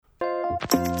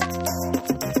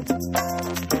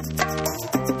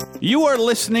You are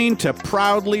listening to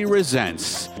Proudly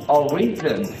Resents. Oh,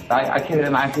 Reasons. I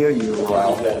cannot hear you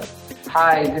well.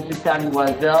 Hi, this is Danny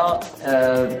Wazell.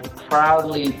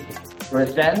 Proudly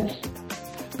Resents.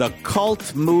 The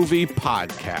Cult Movie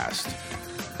Podcast.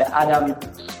 The Adam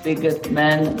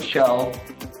Spiegelman Show.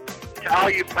 To all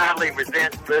you Proudly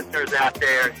Resent listeners out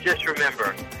there, just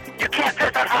remember, you can't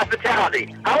piss on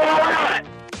hospitality. I won't allow it.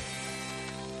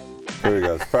 Here we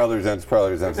go. It's Proudly Resents,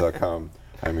 proudlyresents.com.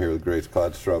 I'm here with Grace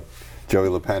Kladstrup, Joey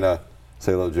LaPena.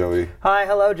 Say hello, Joey. Hi,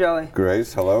 hello, Joey.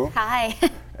 Grace, hello. Hi.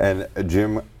 And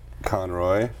Jim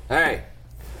Conroy. Hey.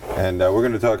 And we're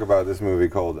going to talk about this movie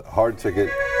called Hard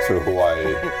Ticket to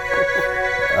Hawaii.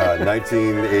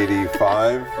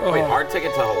 1985. Wait, Hard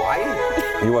Ticket to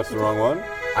Hawaii? You watched the wrong one?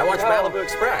 I watched Malibu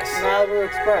Express. Malibu I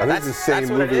Express. think it's the same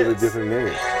that's what it movie with a is. different name.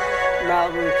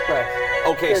 Malibu Express.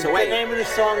 Okay, so The wait. name of the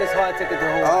song is Hard Ticket to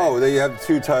Hawaii. Oh, they have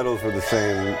two titles for the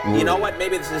same movie. You know what?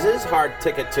 Maybe this is Hard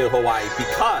Ticket to Hawaii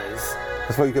because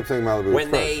That's why you kept saying Malibu when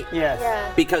Express.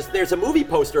 Yes. because there's a movie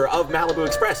poster of Malibu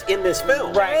Express in this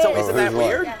film. Right. So Oh, isn't that here's why.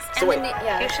 weird? Yes. So wait.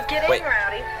 Yeah. You should get Wait. in,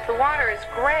 Rowdy. The water is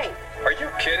great. Are you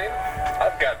kidding?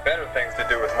 I've got better things to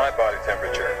do with my body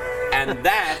temperature. And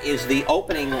that is the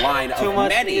opening line Too of much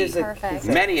many, music. Perfect.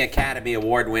 many Academy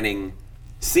Award-winning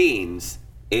scenes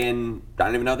in, I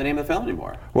don't even know the name of the film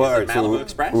anymore. Well, Is all it right, Malibu so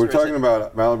Express? we're or is talking it-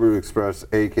 about Malibu Express,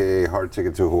 a.k.a. Hard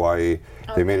Ticket to Hawaii.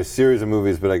 They made a series of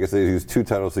movies, but I guess they used two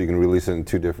titles so you can release it in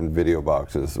two different video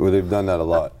boxes. Well, they've done that a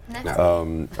lot.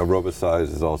 Aerobicize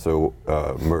is also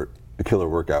Killer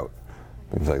Workout,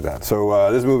 things like that.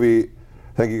 So this movie,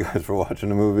 thank you guys for watching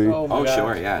the movie. Oh, my Oh, God.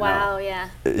 sure, yeah. Wow, yeah.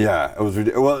 Yeah, it was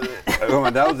ridiculous. Well, come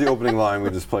on, that was the opening line. We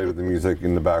just played with the music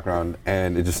in the background,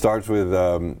 and it just starts with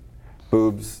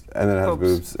boobs, and then it has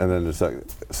boobs, and then just like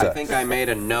sex. I think I made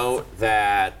a note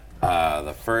that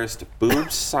the first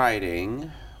boob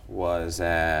sighting was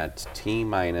at T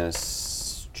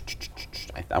minus,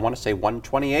 I want to say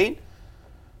 128.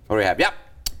 What do we have? Yep,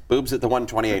 boobs at the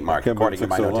 128 mark, Can't believe according to it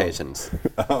my took so long. notations.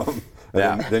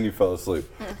 And Yeah. then you fell asleep.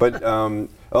 But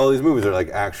all these movies are like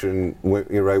action,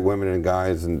 you're right, women and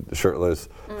guys and shirtless,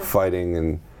 fighting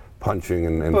and punching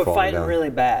and But falling fighting down. really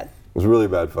bad. It was really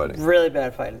bad fighting. Really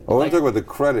bad fighting. I want to talk about the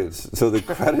credits. So the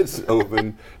credits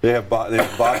open, they have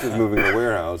boxes moving in the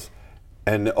warehouse,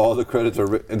 and all the credits are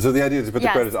written. And so the idea is to put the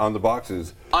Yes. credits on the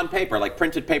boxes. On paper, like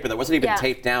printed paper that wasn't even Yeah.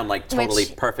 taped down like totally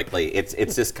Which- perfectly.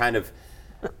 It's just kind of.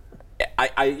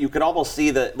 You could almost see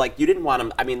the, like, you didn't want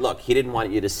him. I mean, look, he didn't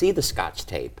want you to see the Scotch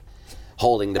tape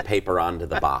holding the paper onto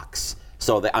the box.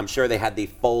 So I'm sure they had the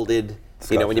folded,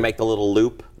 you know, when you make the little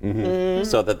loop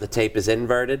so that the tape is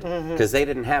inverted, because they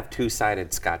didn't have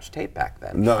two-sided Scotch tape back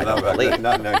then. No, I not don't back believe. then,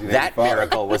 not in 1985. That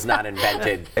miracle was not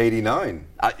invented. 89.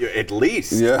 At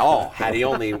least. Yeah. Oh, had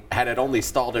it only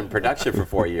stalled in production for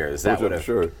 4 years, that Which would I'm have.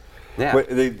 sure. Yeah. But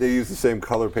they use the same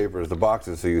color paper as the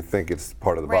boxes, so you think it's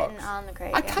part of the Written box. on the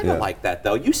grate. I yeah. kind of like that,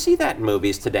 though. You see that in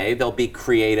movies today. They'll be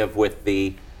creative with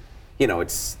the, you know,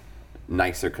 it's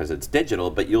nicer because it's digital,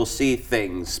 but you'll see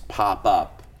things pop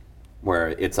up where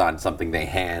it's on something they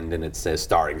hand and it says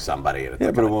starring somebody. And it's Yeah,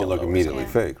 but it kinda won't look dildos. immediately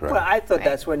fake, right? Well, I thought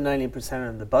that's where 90%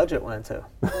 of the budget went to.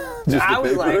 Just I the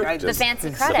was paper? like, The fancy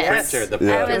The credits. printer, the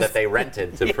Yeah. printer that they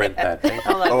rented to print that thing.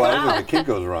 I'm like, Oh, I was wow. like the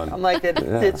Kinko's run. I'm like,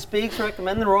 did Speaks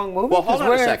recommend the wrong movie? Well, hold 'Cause on a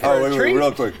we're second. for Oh, wait, treat.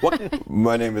 real quick.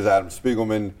 My name is Adam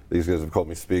Spiegelman. These guys have called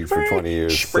me Spiegs for 20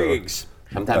 years. Spriggs.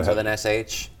 Sometimes with an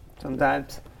SH.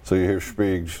 Sometimes. So you hear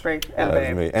Spiegs. Spriggs and that's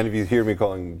Babe. me. And if you hear me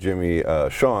calling Jimmy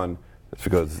Sean, it's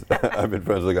because I've been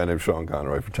friends with a guy named Sean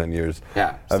Conroy for 10 years.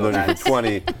 Yeah, I've so known you that's- for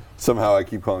 20. Somehow I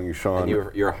keep calling you Sean. And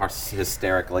you're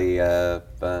hysterically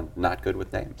not good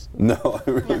with names. No,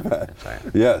 I'm really bad. right.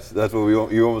 Yes, that's what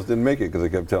you almost didn't make it because I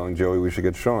kept telling Joey we should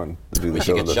get Sean to do the We show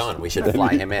should get with us. Sean. We should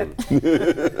fly him in.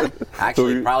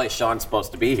 Actually, probably Sean's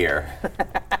supposed to be here.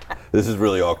 This is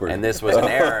really awkward. And this was an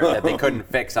error that they couldn't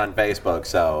fix on Facebook,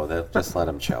 so they'll just let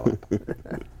him show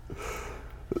up.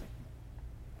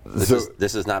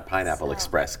 This is not Pineapple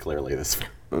Express, clearly.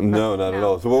 No, not at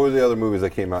all. So what were the other movies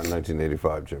that came out in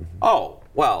 1985, Jim? Oh,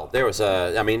 well, there was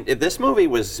this movie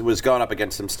was going up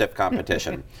against some stiff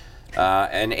competition.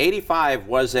 And 85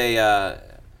 was it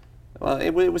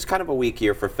was kind of a weak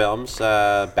year for films.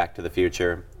 Back to the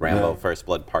Future, Rambo, Yeah. First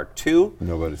Blood Part 2,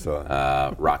 Nobody saw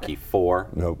it. Rocky 4,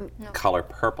 Nope. Color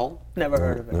Purple, Never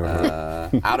heard of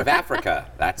it. Out of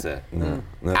Africa, that's it.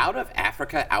 Out of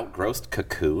Africa outgrossed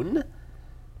Cocoon?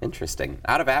 Interesting.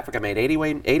 Out of Africa made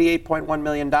 $88.1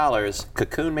 million.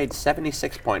 Cocoon made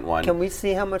 $76.1. Can we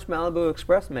see how much Malibu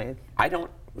Express made? I don't.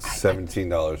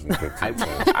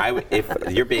 $17.50.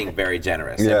 If you're being very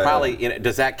generous, Yeah. It probably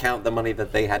does that count the money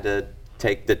that they had to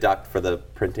deduct for the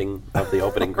printing of the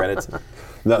opening credits.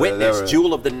 No, Witness, they were-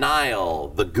 Jewel of the Nile,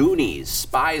 The Goonies,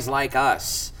 Spies Like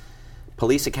Us,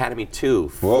 Police Academy 2,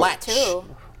 Whoa. Fletch,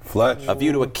 Fletch. A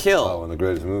View to a Kill. Oh, one of the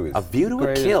greatest movies. A View to a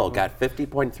Greatest Kill movie. got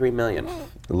 50.3 million.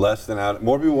 Less than out.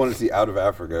 More people want to see Out of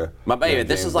Africa. My baby, than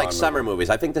this James is like Bond summer movie. movies.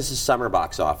 I think this is summer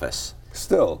box office.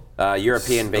 Still.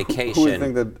 European Vacation. Who would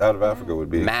think that Out of Africa would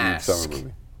be a huge Mask, summer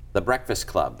movie? The Breakfast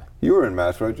Club, You were in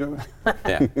Mask, right, Joey?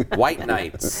 yeah. White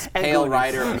Nights, And Pale Goonies.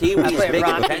 Rider, Pee-wee's played Big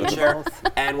Rocky Adventure,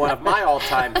 and one of my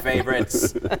all-time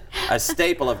favorites, a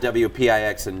staple of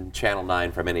WPIX and Channel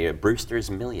 9 for many, Brewster's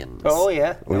Millions. Oh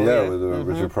yeah. Well, Oh, yeah, with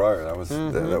Richard Pryor. That was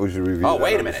that was your review. Oh, that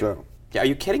wait a on the minute. show. Are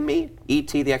you kidding me?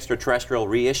 E.T. the Extraterrestrial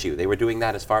reissue. They were doing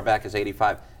that as far back as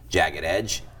 '85. Jagged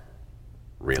Edge,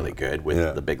 really good with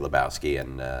Yeah. the Big Lebowski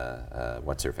and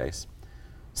what's her face,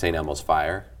 St. Elmo's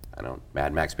Fire.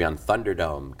 Mad Max Beyond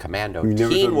Thunderdome, Commando, You never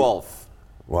Teen saw- Wolf,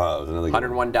 Wow, that was another good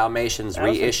 101 Dalmatians That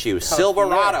was a reissue, tough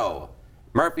Silverado,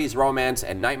 Murphy's Romance,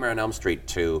 and Nightmare on Elm Street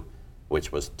 2,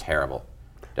 which was terrible.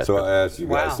 So I asked you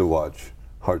guys Wow. to watch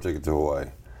Hard Ticket to Hawaii.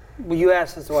 Well, you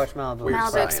asked us to watch Malibu. Weird Malibu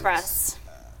science. Express.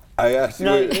 I asked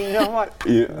No, you. you know what?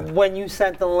 Yeah. When you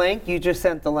sent the link, you just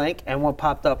sent the link, and what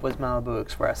popped up was Malibu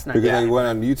Express. Now, Because Yeah. I went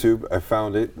on YouTube, I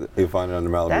found it. You find it on the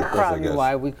Malibu that's Express, I probably guess.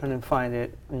 why we couldn't find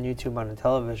it on YouTube on the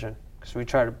television, because we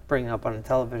tried to bring it up on the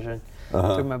television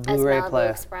through my As Blu-ray Malibu player,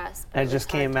 Express. and it was just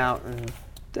hard came to- out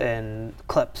in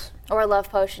clips. Or Love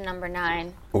Potion number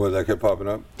 9. Well, that kept popping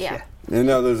up. Yeah. And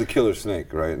now there's a killer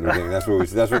snake, right? And everything. That's what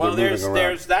that's what Well, they're that's moving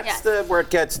around. where it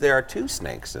gets. There are 2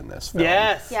 snakes in this film.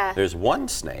 Yes. Yeah. There's one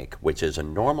snake, which is a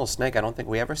normal snake. I don't think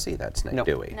we ever see that snake, Nope.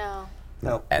 do we? No.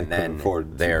 No. And They couldn't then afford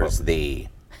some there's puppets. the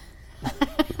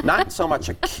not so much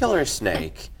a killer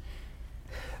snake,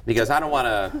 because I don't want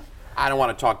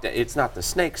to talk. It's not the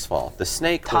snake's fault. The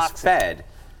snake Toxic. was fed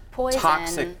Poison.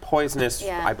 toxic, poisonous,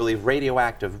 Yeah. I believe,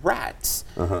 radioactive rats,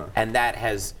 and that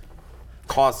has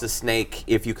caused the snake,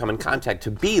 if you come in contact,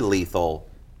 to be lethal.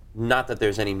 Not that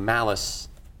there's any malice,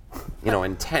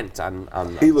 intent on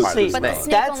He the looks part of the See, But the snake.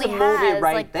 snake That's a only movie has,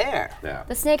 right like, there. Yeah.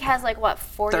 The snake has like what,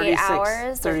 48 36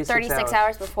 hours or 36 36 hours.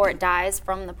 hours before it dies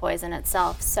from the poison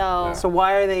itself. So So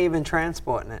why are they even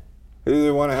transporting it?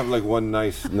 They want to have like one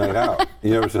nice night out.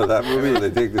 You ever saw that movie? They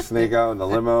take the snake out in the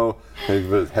limo, and he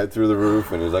put his head through the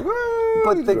roof, and he's like, "Woo!"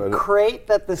 But He's the running. crate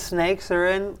that the snakes are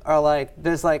in are like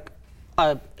there's like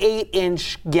a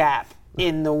 8-inch gap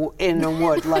in the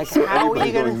wood. Like how are Anybody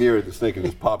you going gonna? near it, the snake can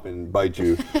just pop and bite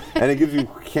you, and it gives you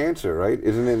cancer, right?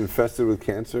 Isn't it infested with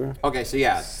cancer? Okay, so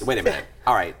yeah, wait a minute.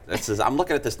 All right, I'm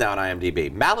looking at this now on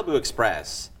IMDb. Malibu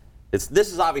Express.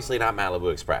 This is obviously not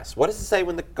Malibu Express. What does it say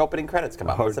when the opening credits come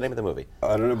up? What's the name of the movie?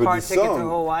 I don't know, but Hard the Ticket to song,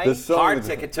 Hawaii? the song Hard is-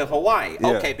 Ticket to Hawaii. Yeah.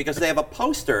 Okay, because they have a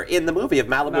poster in the movie of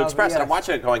Malibu Malibu, Express, and I'm yes.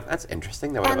 watching it going, that's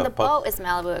interesting. They would and have the a poster. boat is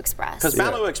Malibu Express. Because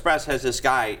Malibu Express has this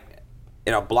guy,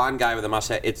 blonde guy with a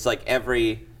mustache. It's like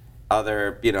every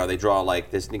other, they draw like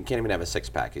this. You can't even have a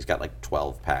 6-pack. He's got like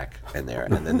 12-pack in there,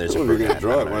 and then there's a Well, if you're gonna brunette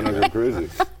draw it, on why there. not go crazy?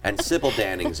 And Sybil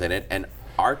Danning's in it, and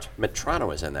Art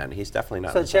Metrano is in that. And he's definitely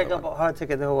not. So in this check other out one. Hard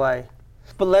Ticket to Hawaii.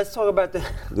 But let's talk about the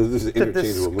This is the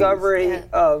interchangeable discovery movies.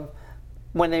 of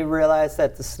when they realized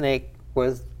that the snake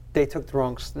they took the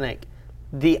wrong snake.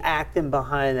 The acting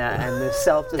behind that and the the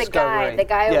self-discovery.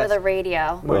 guy over Yes. the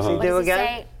radio. What does he What do does he again?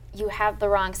 say? You have the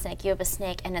wrong snake. You have a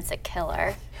snake, and it's a killer.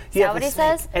 Is You that have what a he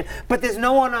snake. says? But there's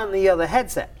no one on the other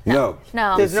headset. No.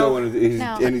 No. There's So no-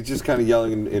 and he's just kind of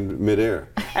yelling in midair.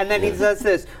 And then he does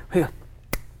this.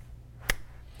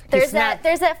 There's snapped.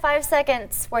 that 5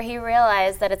 seconds where he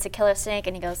realized that it's a killer snake,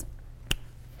 and he goes,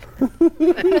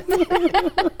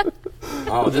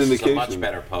 Oh, this is a much indication.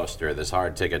 better poster. This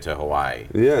Hard Ticket to Hawaii.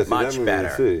 Yeah, see, much that movie,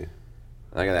 better. See.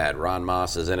 Look at that. Ron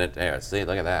Moss is in it. There. See,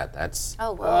 look at that. That's.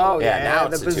 oh, whoa. Oh Yeah, yeah, now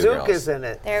the it's the two bazooka's girls. in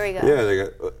it. There we go.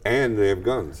 Yeah, they have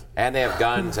guns. And they have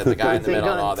guns, and the guy in the They middle,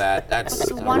 and all guns. that.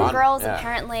 That's One Ron- girl is yeah.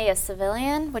 apparently a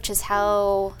civilian, which is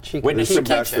how She Witness she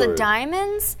protection. keeps the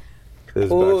diamonds.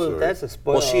 There's Oh, backstory. that's a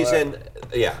spoiler. Well, she's alert.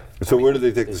 in. Yeah. So where do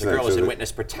they take the The snake? girl is So in they-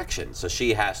 witness protection, so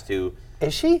she has to.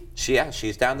 Is she?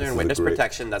 She's down there in is a witness great-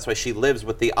 protection. That's why she lives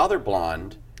with the other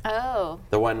blonde, Oh.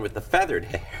 the one with the feathered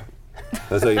hair,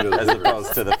 That's how you know. as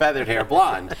opposed to the feathered hair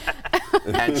blonde.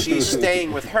 And she's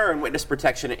staying with her in witness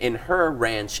protection in her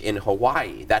ranch in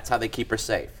Hawaii. That's how they keep her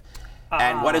safe.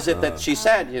 And what is it that she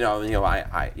said?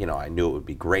 I knew it would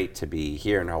be great to be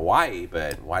here in Hawaii,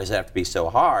 but why does it have to be so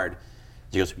hard?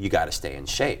 She goes, you got to stay in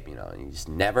shape. You just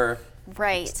never.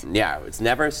 Right. Yeah, it's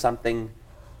never something.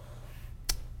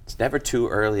 It's never too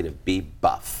early to be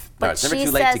buff. No, But it's never she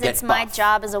too late says to get it's my buff.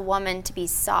 job as a woman to be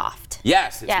soft.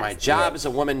 Yes, it's Yes. my job as a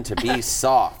woman to be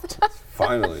soft.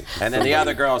 Finally. And then the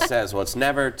other girl says, well, it's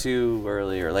never too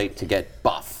early or late to get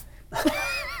buff.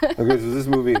 Okay, so is this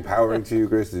movie empowering to you,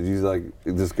 Grace? Did you like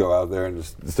just go out there and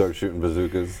just start shooting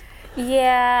bazookas?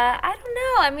 Yeah, I don't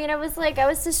know. I mean, I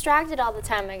was distracted all the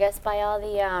time, I guess, by all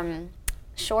the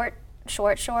short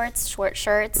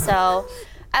shirts. So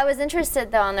I was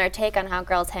interested, though, in their take on how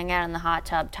girls hang out in the hot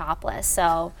tub topless.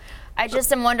 So I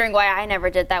just am wondering why I never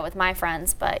did that with my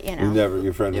friends, but, you know.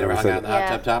 Your friends You never never hung out in said the hot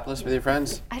tub topless with your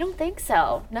friends? I don't think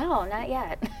so. No, not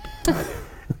yet.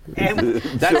 And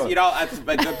That's, you know, that's a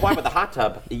good point with the hot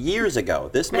tub. Years ago,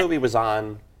 this movie was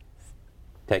on,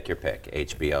 take your pick,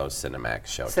 HBO, Cinemax,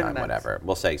 Showtime, Cinemax. whatever.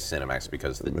 We'll say Cinemax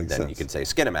because Makes then you sense. can say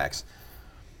Skinemax.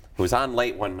 It was on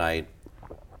late one night,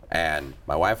 and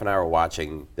my wife and I were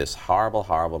watching this horrible,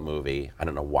 horrible movie. I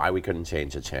don't know why we couldn't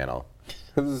change the channel.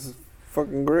 This is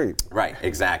fucking great. Right,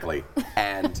 exactly.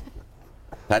 And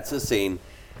that's the scene.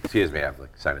 Excuse me, I have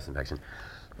like sinus infection.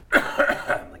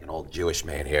 I'm like an old Jewish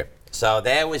man here. So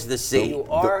there was the scene. you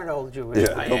are an old Jewish.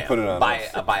 Yeah, man. don't put it on by,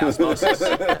 us. by osmosis.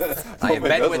 I have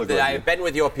make us look like I you. have been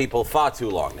with your people far too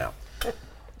long now.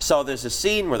 So there's a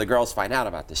scene where the girls find out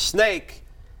about the snake.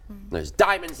 There's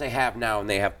diamonds they have now, and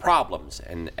they have problems.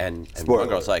 And Spoiler. one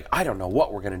girl's like, I don't know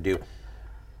what we're gonna do.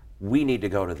 We need to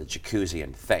go to the jacuzzi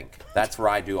and think. That's where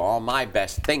I do all my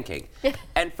best thinking.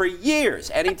 And for years,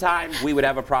 anytime we would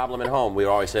have a problem at home, we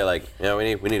would always say like, you know, we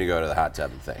need to go to the hot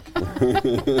tub and think. We need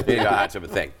to go to the hot tub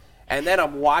and think. And then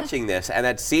I'm watching this, and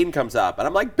that scene comes up, and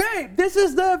I'm like, babe, this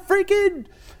is the freaking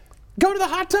go to the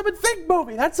hot tub and think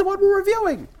movie. That's the one we're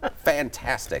reviewing.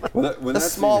 Fantastic. When A that scene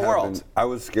small world. happened, I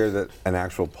was scared that an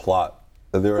actual plot,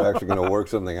 that they were actually going to work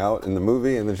something out in the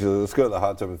movie, and then she's like, let's go to the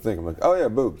hot tub and think. I'm like, oh yeah,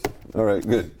 boobs. All right,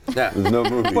 good. Yeah. There's no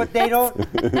movie. But they don't.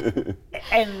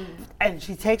 and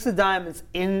she takes the diamonds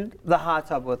in the hot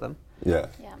tub with them. Yeah.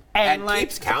 And like,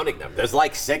 keeps counting them. There's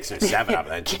like 6 or 7 of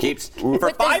them. And she keeps, for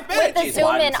With 5 minutes, with the she's zoom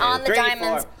 1, in 2, on the 3,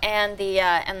 diamonds 4. and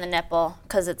the nipple,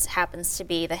 because it happens to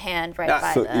be the hand right Now,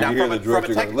 by so the. you now hear from the a director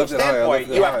go, technical lift it higher, standpoint,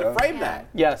 lift it you have higher. to frame that.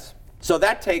 yes. So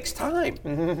that takes time.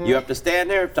 You have to stand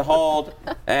there to hold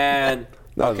and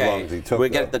Not as long okay, as he took we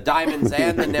that. get the diamonds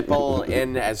and the nipple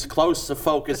in as close to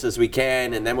focus as we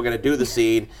can, and then we're going to do the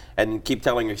scene and keep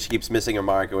telling her she keeps missing her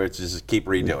mark, or just keep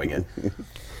redoing it.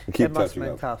 Keep It must touching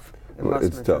have been up. tough. It Well, must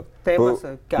it's have been tough. They But must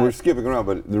have got. we're skipping around,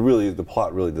 but the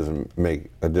plot really doesn't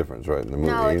make a difference, right, in the movie.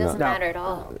 No, it You're doesn't not- matter at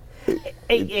all.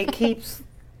 It keeps.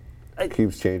 It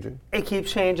keeps changing. It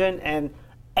keeps changing, and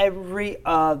every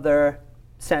other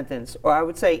sentence, or I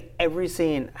would say every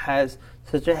scene, has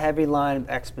such a heavy line of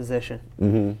exposition.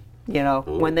 Mm-hmm. You know,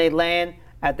 when they land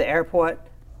at the airport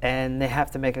and they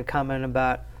have to make a comment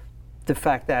about the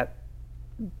fact that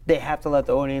they have to let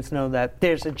the audience know that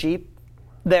there's a Jeep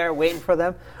there waiting for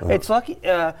them. It's lucky.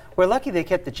 We're lucky they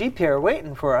kept the Jeep here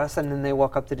waiting for us, and then they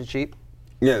walk up to the Jeep.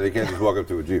 Yeah, they can't just walk up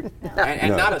to a Jeep.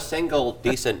 And No. not a single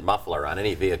decent muffler on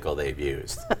any vehicle they've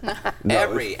used. No,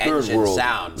 Every it's third engine world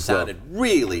sound stuff. sounded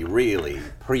really, really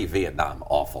pre-Vietnam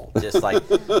awful. Just like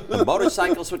the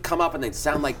motorcycles would come up and they'd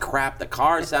sound like crap. The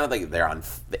cars sounded like they're on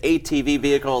the ATV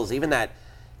vehicles. Even that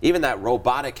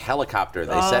robotic helicopter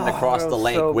they send across it the was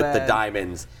lake so with the bad.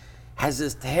 diamonds has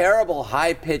this terrible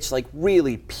high-pitched, like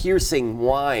really piercing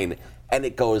whine. And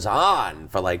it goes on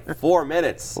for like 4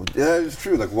 minutes. Yeah, it's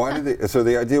true. Like, why did they? So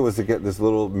the idea was to get this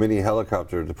little mini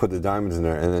helicopter to put the diamonds in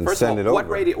there and then First send of it all, over.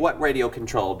 what radio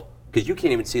controlled? Because you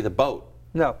can't even see the boat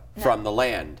No. from the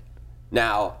land.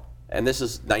 Now, and this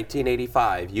is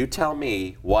 1985. You tell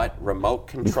me what remote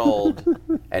controlled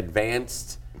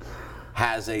advanced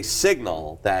has a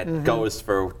signal that goes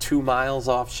for 2 miles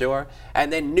offshore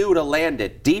and then knew to land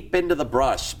it deep into the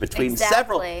brush between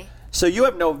several. Exactly. So you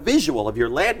have no visual of your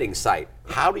landing site.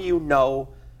 How do you know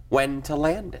when to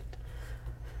land it?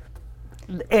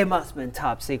 It must have been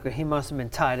top secret. He must have been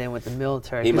tied in with the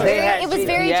military. He 'cause must they have. had It was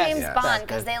very GPS. James Yeah. Bond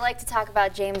because they like to talk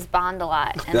about James Bond a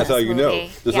lot. in That's this how you know. movie.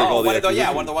 Just like all the What did the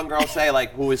exposition. one girl say,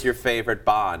 like, who is your favorite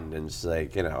Bond? And she's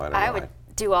like, you know, I don't know. I would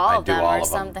do all I'd of do them all or of them.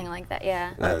 something like that.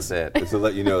 Yeah. That's it. It's to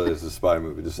let you know that it's a spy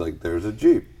movie. Just like there's a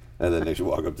Jeep, and then they should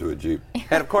walk up to a Jeep.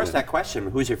 And of course, that question,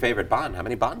 who's your favorite Bond? How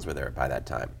many Bonds were there by that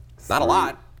time? Not a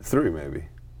lot. 3 maybe.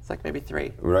 It's like maybe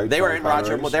 3. Right, They were Sean in Roger.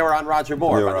 Connery's? They were on Roger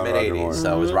Moore They by were the on mid Roger Moore. '80s.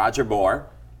 So it was Roger Moore,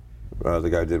 The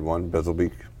guy did one,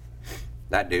 Bezelbeek.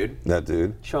 that dude, That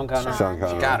dude. Sean Connery. Sean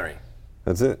Connery. Connery.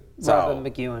 That's it. So Robin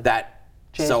McEwen. that.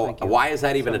 James so McEwen. why is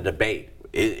that even a debate?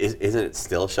 Isn't it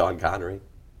still Sean Connery?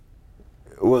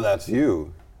 Well, that's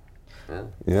you. Yeah.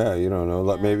 Yeah, you don't know.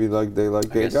 Like maybe like they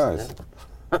like gay guess, guys.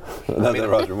 Not that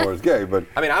Roger Moore is gay, but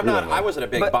I mean, I'm you not. know. I wasn't a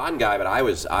big But- Bond guy, but I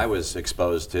was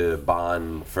exposed to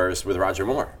Bond first with Roger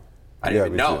Moore. I didn't Yeah,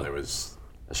 even me know too. there was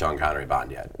a Sean Connery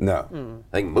Bond yet. No.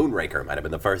 I think Moonraker might have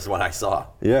been the first one I saw.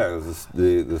 Yeah, it was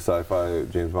the sci-fi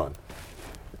James Bond.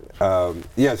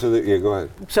 Yeah, go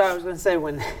ahead. So I was going to say,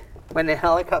 when the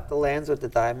helicopter lands with the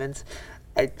diamonds,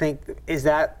 I think, is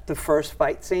that the first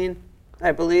fight scene,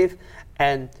 I believe?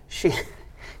 And she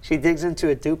digs into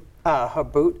her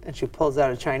boot and she pulls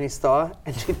out a Chinese star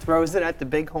and she throws it at the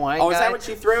big Hawaiian guy. Oh, is that what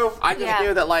she threw? I just Yeah.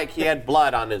 knew that like he had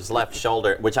blood on his left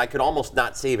shoulder, which I could almost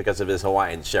not see because of his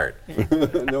Hawaiian shirt.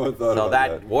 No one thought So about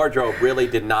that wardrobe really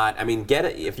did not. I mean, get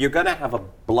it if you're gonna have a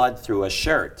blood through a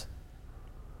shirt.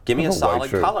 Give me a Have a white solid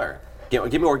shirt. color.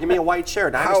 Give me a white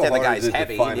shirt. I How understand the hard guy's is it to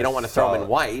heavy find and you a don't want to throw him in solid-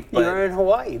 white, You're but in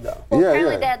Hawaii, though. Well, Yeah,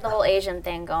 apparently yeah. they had the whole Asian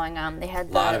thing going on. They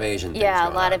had Lot of Asian things Yeah,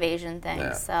 going a lot on. of Asian things.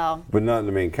 Yeah. So But not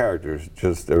the main characters,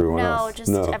 just everyone no, else. just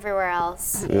everywhere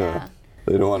else. Yeah. Yeah.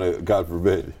 They don't want to, God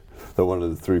forbid, that one of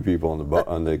the three people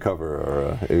on the cover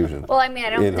are Asian. Well, I mean, I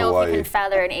don't In know if you Hawaii. can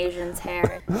feather an Asian's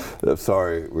hair.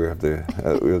 Sorry, we have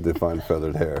to find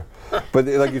feathered hair. But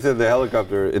like you said, the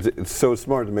helicopter, it's so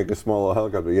smart to make a small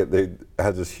helicopter, yet it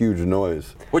has this huge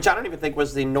noise. which I don't even think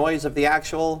was the noise of the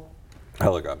actual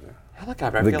Helicopter.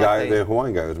 helicopter. I The feel guy, like the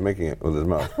Hawaiian guy was making it with his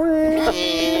mouth.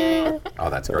 Oh,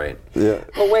 that's great. Yeah.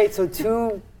 But wait, so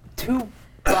two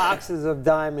boxes of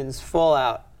diamonds fall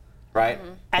out, Right?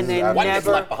 and they One gets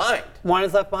never. left behind. One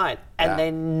is left behind, and Yeah.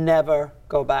 they never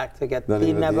go back to get. Not They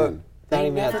even at the never. end. Not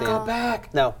even at the Go end.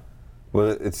 back. No.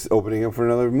 Well, it's opening up for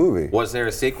another movie. Was there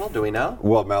a sequel? Do we know?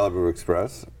 Well, Malibu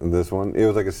Express, this one, it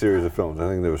was like a series of films. I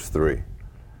think there was 3.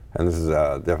 And this is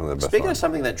definitely the best Speaking one. of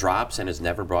something that drops and is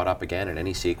never brought up again in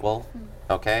any sequel,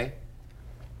 okay?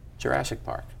 Jurassic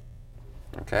Park.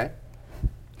 Okay?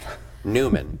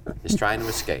 Newman is trying to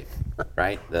escape,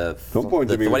 right? Don't point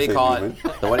to me what do and you say call Newman.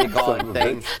 it? The what do you call Son it of a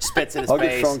thing? bitch. Spits in his I'll get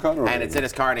face, Sean Connery and it's in. in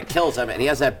his car, and it kills him. And he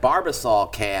has that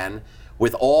Barbasol can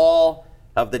with all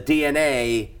of the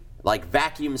DNA, like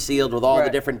vacuum sealed with all the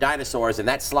Right. different dinosaurs, and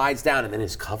that slides down, and then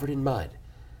is covered in mud.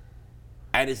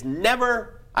 And is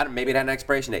never. Maybe it had an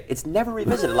expiration date. It's never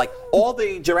revisited. Like all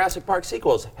the Jurassic Park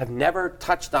sequels have never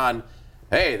touched on,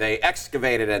 hey, they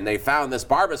excavated and they found this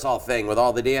Barbasol thing with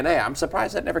all the DNA. I'm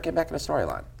surprised that never came back in a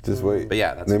storyline. Just wait. But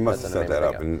yeah, they must have that's set the that name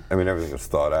up. of it. And I mean, everything was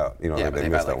thought out. You know, Yeah, like but they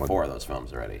they've missed had that like one. 4 of those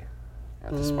films already.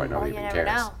 At this point, Well, nobody you even never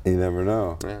cares. know. You never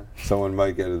know. Yeah. Someone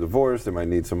might get a divorce. They might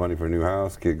need some money for a new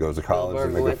house. Kid goes to college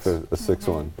and make a sixth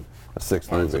one, a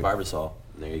sixth It's a movie. Barbasol.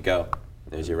 There you go.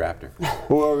 There's your raptor.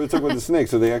 Well, we talking about the snake.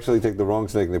 So they actually take the wrong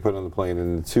snake and they put it on the plane,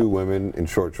 and 2 women in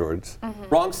short shorts.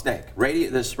 Wrong snake.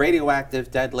 This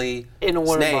radioactive, deadly In a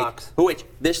water snake. box. Which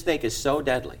this snake is so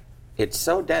deadly. It's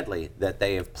so deadly that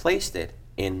they have placed it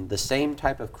in the same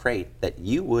type of crate that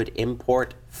you would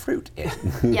import fruit in.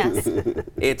 Yes.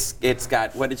 It's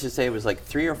got, what did you say? It was like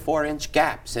 3 or 4 inch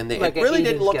gaps, and Like it an really 8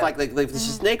 didn't inch look gap. like the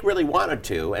snake really wanted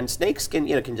to. And snakes can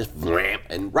just vlamp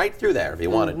and right through there if he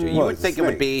wanted to. You Well, would it's a think it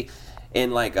would snake. be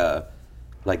in like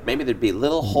maybe there'd be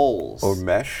little holes. Or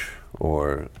mesh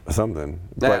or something.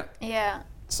 Yeah. Yeah.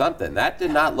 Something that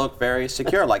did not look very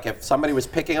secure. Like if somebody was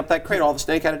picking up that crate, all the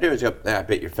snake had to do is go, I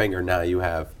bit your finger. Now you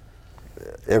have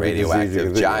Every disease you radioactive can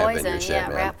think of. giant in Poison, your shit, yeah,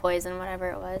 man. rat poison, whatever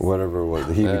it was. Whatever it was,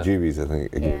 the heebie-jeebies, I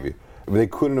think it gave you. But they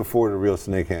couldn't afford a real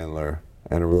snake handler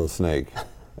and a real snake,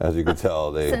 as you could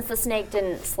tell. They Since the snake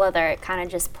didn't slither, it kind of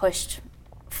just pushed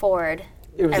forward.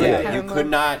 It was every like- time You it could moved.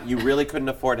 not. You really couldn't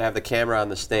afford to have the camera on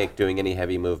the snake doing any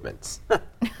heavy movements.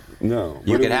 no.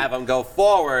 You What could do have them go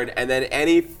forward, and then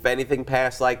if anything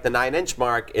past like the 9-inch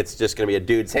mark, it's just going to be a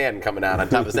dude's hand coming out on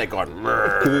top of the snake going.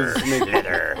 There's a snake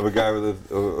of a guy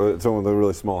with someone with a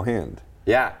really small hand.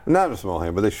 Yeah. Not a small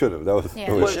hand, but they should have. That was. Yeah.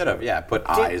 that We was- should have, put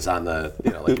eyes on the,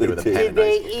 like they do with a Did pen. Did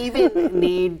they even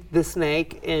need the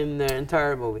snake in the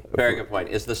entire movie? Very good point.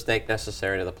 Is the snake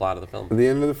necessary to the plot of the film? At the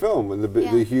end of the film, when the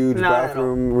Yeah. huge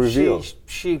bathroom reveal,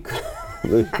 She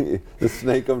the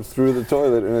snake comes through the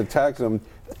toilet and attacks him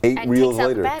 8 And reels takes out the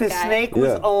later. bad the guy. snake was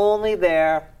Yeah. only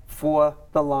there for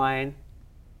the line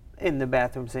in the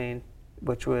bathroom scene,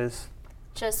 which was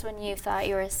Just when you thought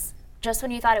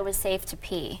it was safe to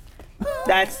pee.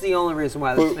 that's the only reason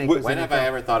why the But- snake but- was When in the have I film.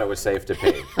 ever thought it was safe to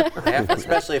pee?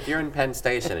 Especially if you're in Penn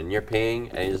Station and you're peeing,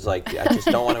 and it's like, I just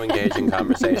don't want to engage in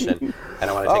conversation, and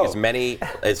I want to take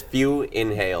as few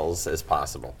inhales as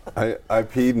possible. I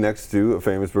peed next to a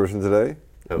famous person today,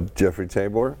 Who? Jeffrey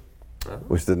Tabor.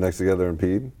 We stood next together and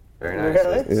peed. Very nice.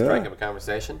 Really? Yeah. Strike up a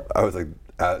conversation. I was like,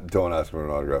 don't ask for an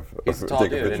autograph. He's a tall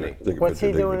Take a dude, picture. isn't he? Take a What's picture,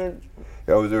 he take a doing? picture.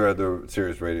 I was there at the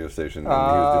Sirius radio station, and he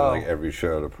was doing like every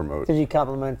show to promote. Did you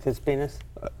compliment his penis?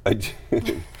 I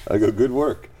go, good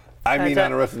work. I mean,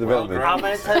 on Arrested Development. I'm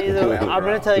gonna tell you the. I'm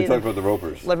gonna tell We you. talked about the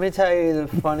Ropers. Let me tell you the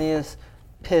funniest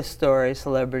piss story,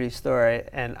 celebrity story,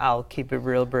 and I'll keep it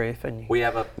real brief. And We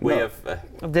have.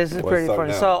 this is Let's pretty start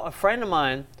funny. now. So a friend of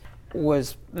mine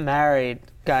was married.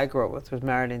 Guy I grew up with was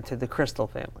married into the Crystal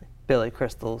family, Billy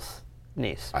Crystal's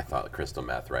niece. I thought crystal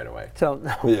meth right away. So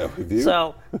no. Yeah, we do.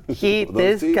 So he, Those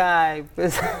this teeth? guy,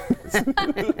 was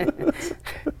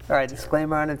all right,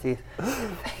 disclaimer on the teeth.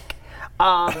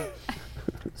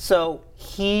 So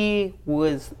he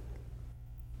was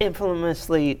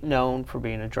infamously known for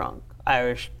being a drunk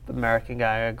Irish American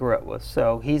guy I grew up with.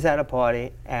 So he's at a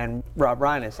party and Rob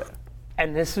Reiner is there.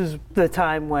 And this is the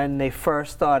time when they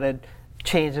first started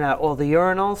changing out all the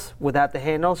urinals without the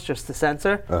handles, just the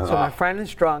sensor. So my friend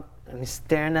is drunk and he's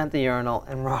staring at the urinal,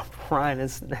 and Rob Reiner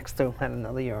is next to him at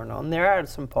another urinal, and they're at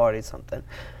some party, something.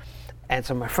 And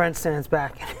so my friend stands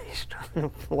back and he's trying to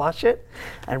flush it,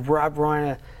 and Rob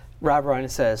Reiner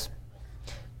says,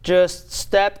 "Just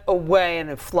step away and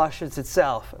it flushes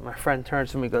itself." And my friend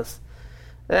turns to me and goes,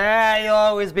 "You'll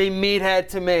always be meathead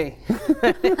to me."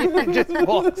 He just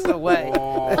walks away.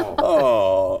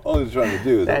 Oh, all he's trying to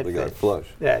do is help That's the guy it. flush.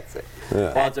 That's it. Well,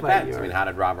 it That's my depends. I urine. mean, how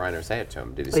did Rob Reiner say it to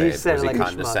him? Did he He say it? said Was it he like a schmuck.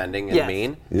 condescending and Yes.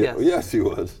 mean? Yeah, yes, he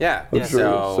was. Yeah. I'm sure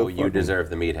it was So so you funny. deserve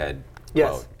the meathead Yes.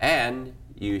 quote, and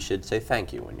you should say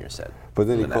thank you when you're said. But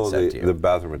then he when that's called said to you. the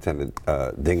bathroom attendant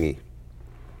dingy.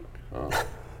 Oh.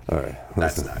 All right.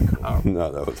 That's not cool.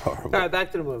 No, that was horrible. All right,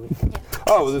 back to the movie.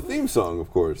 Oh, well, the theme song, of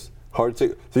course. Hard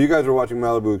Ticket. So you guys were watching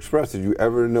Malibu Express. Did you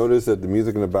ever notice that the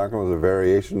music in the background was a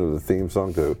variation of the theme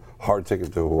song to Hard Ticket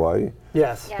to Hawaii?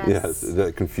 Yes. Yes. Did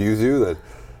that confuse you? That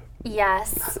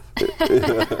Yes.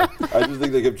 I just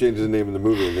think they kept changing the name of the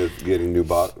movie and they're getting new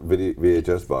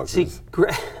VHS boxes. See,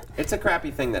 It's a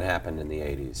crappy thing that happened in the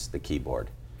 80s, the keyboard.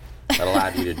 It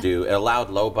allowed it allowed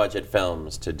low-budget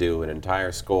films to do an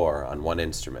entire score on one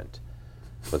instrument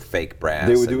with fake brass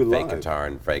They would do and it fake live. guitar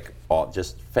and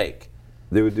just fake.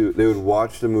 They would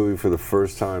watch the movie for the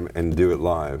first time and do it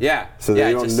live. Yeah. So yeah,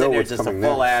 they don't just know sitting there, what's just a coming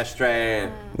full next.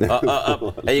 ashtray.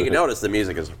 And you can notice the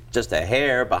music is just a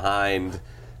hair behind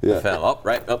Yeah. the film. Oh,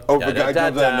 right. Oh, Oh, the guy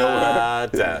comes out of nowhere.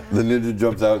 da. The ninja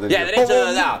jumps out. And Yeah, the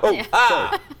ninja is out. Oh,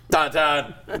 Ah, dun,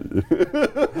 dun.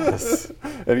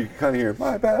 and you kind of hear,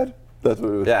 "My bad." That's what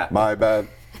it was. Yeah. My bad.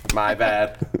 My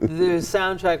bad. the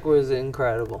soundtrack was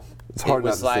incredible. It's hard not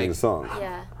was to sing like- the song.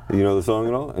 Yeah. You know the song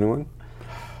at all? Anyone?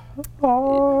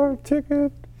 Hard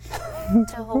ticket.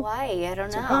 To Hawaii, I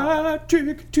don't know.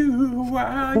 Ticket to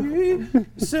Hawaii.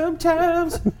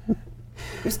 Sometimes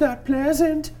it's not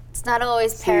pleasant. It's not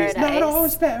always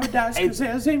paradise. paradise It's-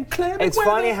 there's inclement It's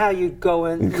funny how you go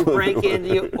in, you break in,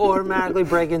 you automatically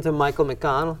break into Michael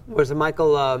McDonald. Or is it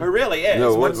Michael? It really is.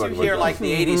 No, it Once was you Michael hear McDonald. like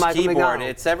the 80s Michael keyboard,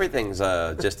 McDonald. everything's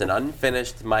just an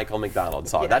unfinished Michael McDonald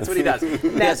song. That's what he does. He has the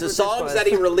what this songs was. that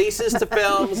he releases to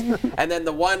films, and then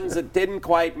the ones that didn't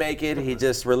quite make it, he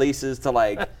just releases to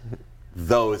like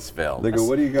those films. They go,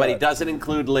 "What do you But he got?" doesn't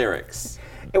include lyrics.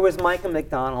 It was Michael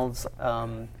McDonald's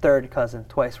third cousin,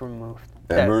 twice removed.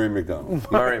 And Murray McDonald.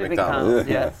 Murray McDonald.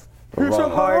 Yes. Yeah. It's a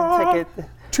hard ticket.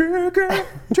 Ticket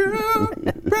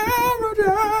to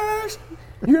paradise.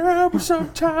 Yeah, but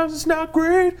sometimes it's not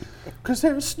great, because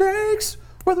there's snakes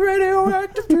with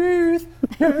radioactive teeth.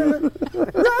 Yeah.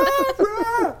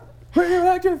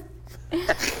 Radioactive.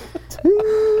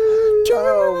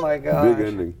 Oh my God. Big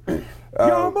ending.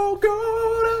 I'm gonna go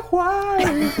to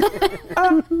Hawaii.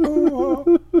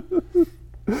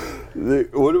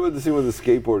 What about the scene with the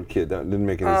skateboard kid? That didn't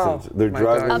make any sense. They're my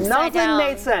driving. God. Upside Nothing down.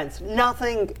 made sense.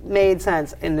 Nothing made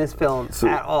sense in this film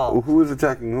at all. Who was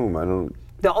attacking whom? I don't.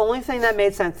 The only thing that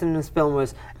made sense in this film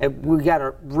was if we got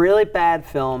a really bad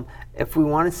film. If we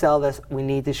want to sell this, we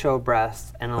need to show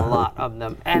breasts and a lot of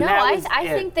them. And No, that I was it.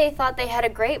 think they thought they had a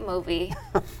great movie.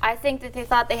 I think that they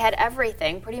thought they had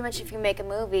everything. Pretty much, if you make a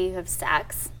movie, you have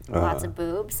sex, lots of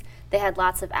boobs. They had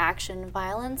lots of action,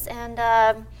 violence, and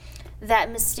that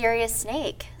mysterious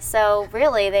snake. So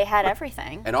really, they had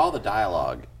everything. And all the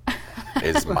dialogue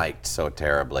is mic'd so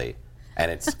terribly,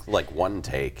 and it's like one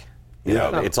take. You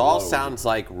know, it's all sounds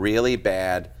like really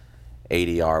bad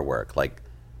ADR work,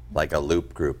 like a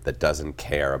loop group that doesn't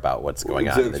care about what's going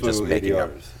on. And they're just making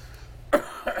up.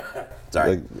 Sorry.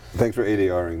 Like, thanks for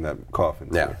ADRing that coffin.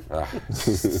 Yeah,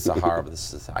 it's a horrible.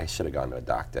 I should have gone to a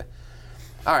doctor.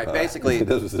 All right, basically,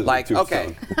 This is a like, tube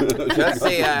okay, song. let's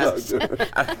say,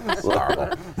 it's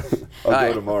horrible. I'll right.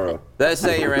 go tomorrow. Let's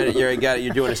say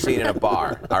you're doing a scene in a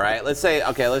bar. All right, let's say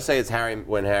it's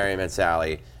When Harry Met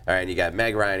Sally. All right, you got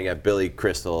Meg Ryan, you got Billy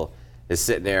Crystal is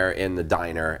sitting there in the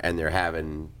diner, and they're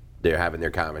having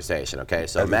their conversation. Okay,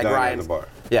 so At the Meg diner in Ryan's the bar.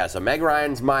 yeah, so Meg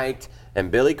Ryan's mic'd,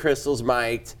 and Billy Crystal's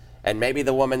mic'd. And maybe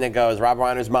the woman that goes, Rob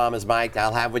Reiner's mom is mic'd.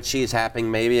 I'll have what she's having.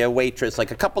 Maybe a waitress,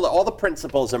 like all the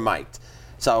principals are mic'd.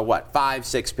 So what, 5,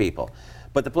 6 people.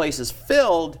 But the place is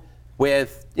filled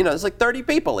with, there's like 30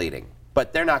 people eating.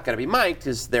 But they're not going to be mic'd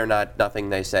because they're nothing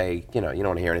they say, you don't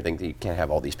want to hear anything. You can't have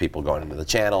all these people going into the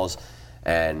channels.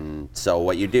 And so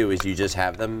what you do is you just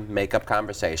have them make up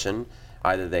conversation.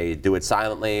 Either they do it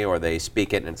silently or they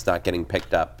speak it and it's not getting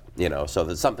picked up, so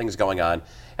that something's going on.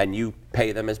 And you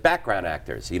pay them as background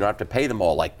actors. You don't have to pay them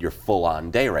all like your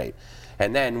full-on day rate.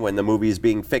 And then when the movie is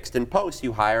being fixed in post,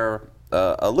 you hire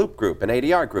a loop group, an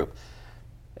ADR group.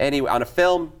 On a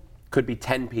film, could be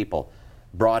 10 people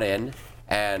brought in.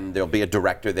 And there'll be a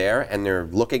director there, and they're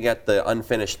looking at the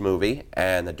unfinished movie,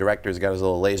 and the director's got his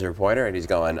little laser pointer, and he's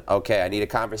going, okay, I need a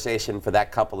conversation for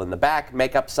that couple in the back,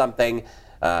 make up something,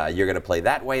 you're going to play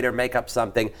that waiter, make up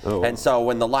something. Oh. And so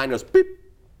when the line goes beep,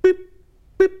 beep,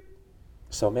 beep,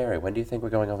 so Mary, when do you think we're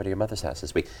going over to your mother's house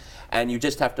this week? And you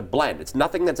just have to blend. It's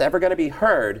nothing that's ever going to be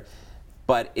heard,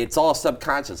 but it's all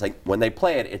subconscious. Like when they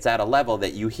play it, it's at a level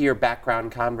that you hear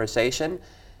background conversation,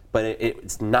 but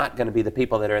it's not going to be the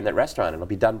people that are in that restaurant. It'll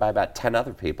be done by about 10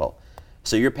 other people.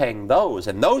 So you're paying those,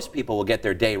 and those people will get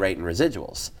their day rate and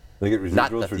residuals. They get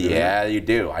residuals for doing it? Yeah, you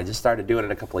do. I just started doing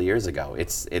it a couple of years ago.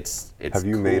 It's Have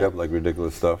you made up like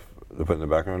ridiculous stuff to put in the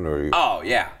background, or? Oh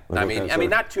yeah. I mean,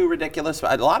 not too ridiculous.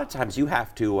 But a lot of times you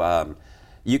have to.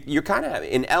 You're kind of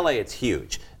in LA. It's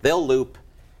huge. They'll loop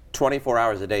 24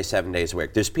 hours a day, 7 days a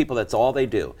week. There's people that's all they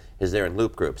do is they're in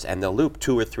loop groups, and they'll loop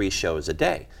 2 or 3 shows a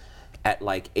day at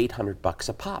like $800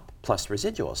 a pop plus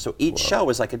residuals. So each show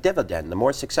is like a dividend. The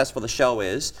more successful the show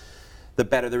is, the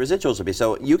better the residuals will be.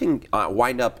 So you can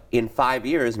wind up in 5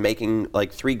 years making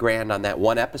like $3,000 on that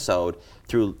one episode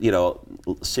through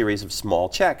a series of small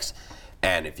checks.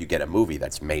 And if you get a movie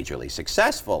that's majorly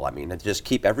successful, I mean, just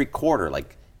keep every quarter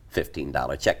like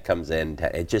 $15 check comes in.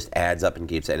 It just adds up and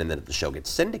keeps it. And then if the show gets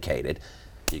syndicated,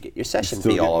 you get your session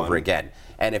fee all over again.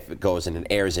 And if it goes in and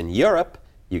airs in Europe,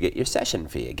 you get your session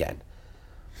fee again.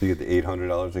 So you get the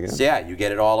 $800 again? So yeah, you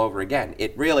get it all over again.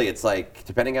 It's like,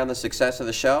 depending on the success of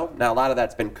the show, now a lot of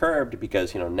that's been curbed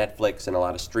because, Netflix and a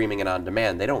lot of streaming and on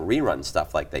demand, they don't rerun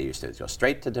stuff like they used to. It's go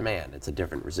straight to demand. It's a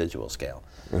different residual scale.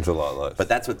 It's a lot less. But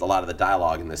that's what a lot of the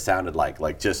dialogue in this sounded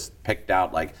like just picked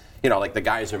out, like the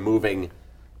guys are moving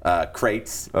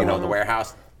crates, in the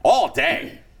warehouse all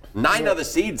day. 9 other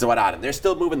seeds went on, and they're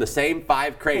still moving the same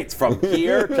 5 crates from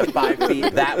here to 5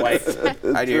 feet that way.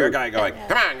 I hear a guy going,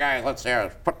 "Come on, guys, let's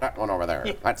put that one over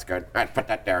there. That's good. All right, put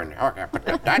that there.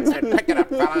 Okay, that's it. Pick it up,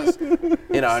 fellas."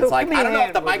 It's like, I don't know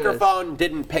if the microphone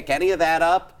didn't pick any of that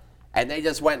up, and they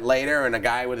just went later, and a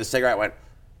guy with a cigarette went,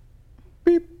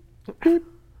 beep, beep,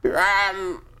 beep.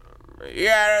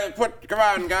 Yeah, come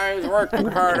on, guys, work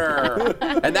harder.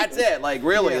 And that's it. Like,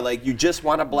 really, you just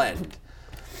want to blend.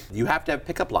 You have to have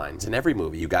pickup lines in every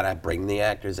movie. You got to bring the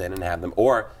actors in and have them,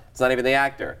 or it's not even the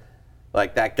actor.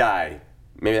 Like that guy,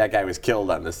 maybe that guy was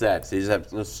killed on the set. So you just have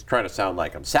to try to sound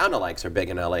like him. Sound-alikes are big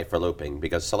in LA for looping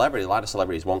because a lot of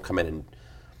celebrities won't come in and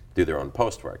do their own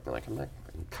post work. They're like, I'm not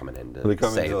coming in to they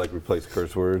come in to like replace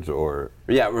curse words or?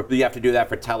 Yeah, you have to do that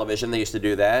for television. They used to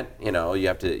do that.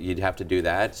 You'd have to do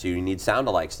that. So you need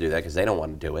sound-alikes to do that because they don't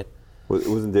want to do it.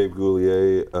 Wasn't Dave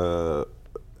Goulier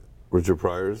Richard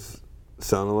Pryor's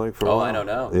sound alike for a while? I don't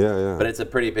know. Yeah. But it's a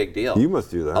pretty big deal. You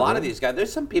must do that. A lot of these guys,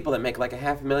 there's some people that make like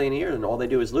 $500,000 a year and all they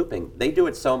do is looping. They do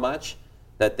it so much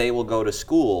that they will go to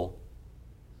school.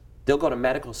 They'll go to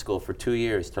medical school for 2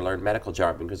 years to learn medical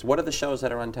jargon. Because what are the shows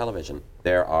that are on television?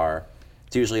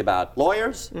 It's usually about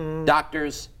lawyers,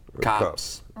 doctors,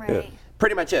 cops. Right. Yeah.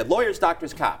 Pretty much it. Lawyers,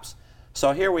 doctors, cops.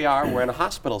 So here we are. We're in a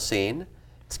hospital scene.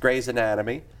 It's Grey's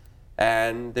Anatomy.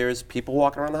 And there's people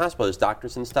walking around the hospital, there's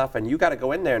doctors and stuff, and you got to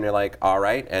go in there and you're like, all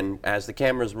right, and as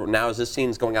this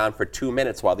scene's going on for 2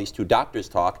 minutes while these 2 doctors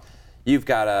talk, you've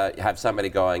got to have somebody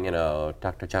going,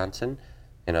 Dr. Johnson,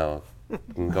 you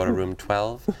can go to room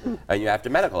 12, and you have to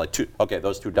medical,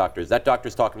 those 2 doctors, that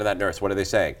doctor's talking to that nurse, what are they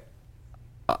saying?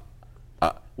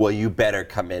 Well, you better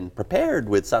come in prepared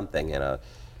with something,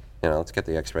 let's get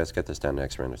the X-ray, let's get this down to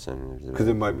X-ray. Because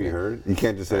it might be heard. You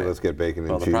can't just say, let's get bacon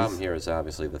and cheese. Well, the problem here is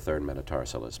obviously the 3rd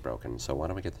metatarsal is broken, so why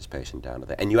don't we get this patient down to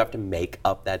that? And you have to make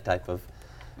up that type of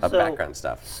background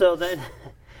stuff. So then,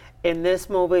 in this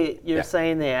movie, you're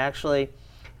saying they actually,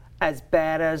 as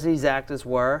bad as these actors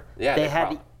were, they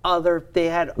had other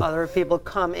people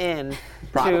come in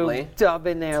to dub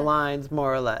in their lines,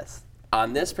 more or less.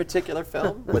 On this particular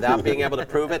film, without being able to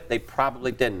prove it, they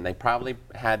probably didn't. They probably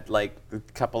had like a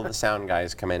couple of the sound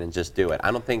guys come in and just do it.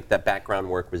 I don't think that background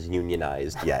work was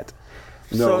unionized yet.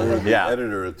 No, the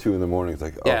editor at 2 a.m. is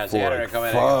like, the editor come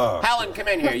in. Helen, come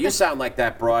in here. You sound like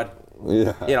that broad.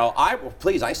 Yeah.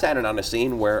 I sat in on a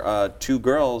scene where 2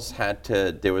 girls had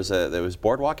to. There was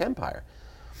Boardwalk Empire.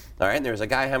 All right, and there's a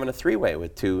guy having a three-way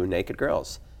with two naked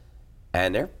girls.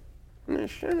 And they're,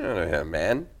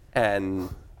 man.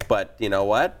 But you know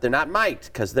what? They're not mic'd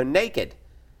because they're naked.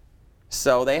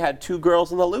 So they had two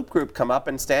girls in the loop group come up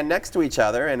and stand next to each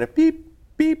other and a beep,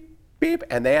 beep, beep,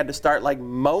 and they had to start like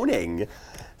moaning.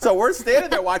 So we're standing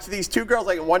there watching these two girls,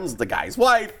 like one's the guy's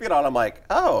wife, and I'm like,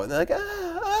 oh, and they're like,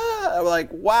 I'm like,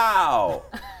 wow,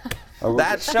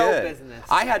 that's Show good. business.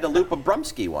 I had to loop a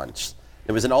Brumsky once.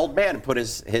 It was an old man who put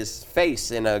his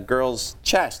face in a girl's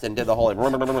chest and did the whole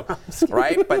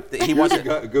right, but he wasn't.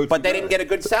 But they didn't get a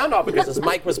good sound off because his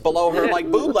mic was below her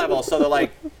like boob level, so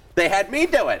they had me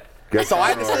do it. So I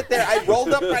had to sit there. I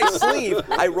rolled up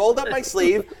my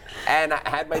sleeve, and I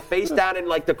had my face down in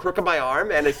like the crook of my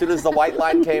arm. And as soon as the white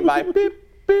line came by, beep,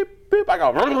 beep, beep, I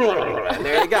go, and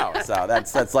there you go. So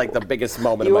that's like the biggest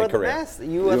moment of my career.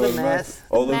 You were the mess.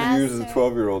 All of you as a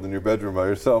 12-year-old in your bedroom by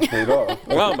yourself paid off.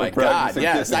 Oh my God!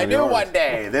 Yes, I knew one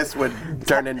day this would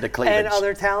turn into cleavage. And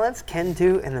other talents can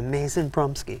do an amazing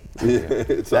Brumsky.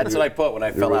 That's what I put when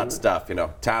I fill out stuff. You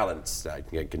know, talents. I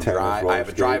can drive. I have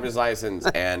a driver's license,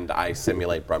 and I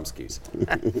simulate Brumskys.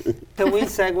 Can we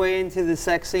segue into the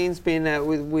sex scenes, being that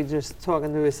we just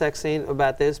talking through a sex scene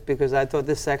about this, because I thought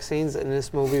the sex scenes in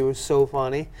this movie were so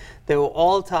funny. They were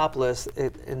all topless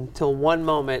until one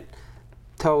moment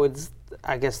towards,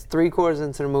 I guess, 3/4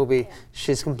 into the movie.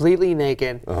 She's completely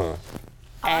naked. On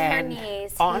her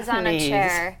knees. He's on a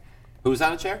chair. Who's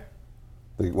on a chair?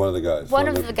 One of the guys. One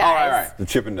of the guys. All right. The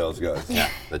Chippendales guys. Yeah,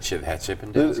 the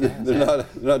Chippendales guys. They're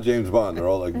not James Bond. They're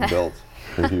all like built.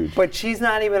 They're huge. But she's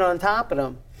not even on top of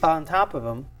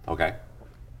him. Okay.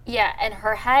 Yeah, and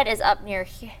her head is up near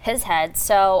his head,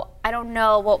 so I don't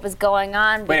know what was going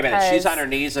on. Wait a minute, she's on her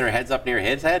knees and her head's up near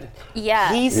his head?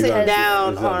 Yeah. He's sitting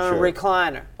down he's on on a a chair.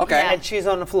 recliner. Okay. And she's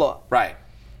on the floor. Right.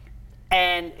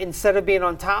 And instead of being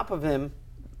on top of him,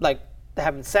 like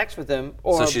having sex with him,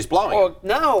 or So she's blowing or him.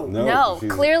 No,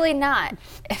 she's- clearly not.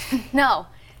 No.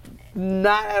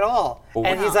 not at all. Well,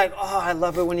 and wow. he's like, "Oh, I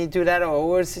love it when you do that."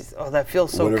 Oh, that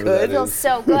feels so Whatever good. that It feels is.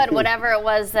 so good, whatever it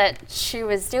was that she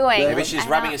was doing. Maybe she's I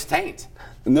rubbing don't- his taint.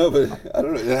 No, but I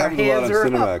don't know. It happens a lot on hands are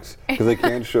up. Cinemax because they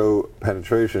can't show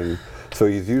penetration. So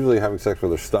he's usually having sex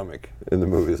with her stomach in the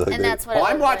movies. Like And that's what Well, it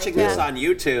I'm looked watching like, this yeah. on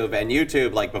YouTube, and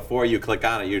YouTube, like before you click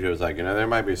on it, YouTube's like, there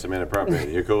might be some inappropriate.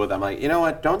 You're cool with that? I'm like, you know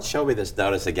what? Don't show me this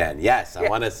notice again. Yes, I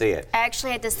want to see it. I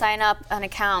actually had to sign up an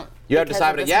account. You have because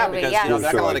decided, of this yeah, movie, because yes. you know they're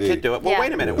not Show gonna let a ID. kid do it. Well, Yeah.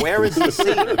 wait a minute. Where is the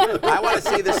scene? I want to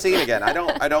see the scene again. I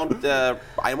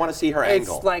want to see her It's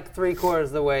angle. like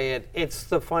 3/4 the way it's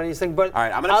the funniest thing. But All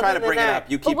right, I'm gonna try other to bring than it that-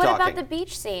 up. You But keep what talking. about the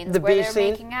beach scenes The where beach they're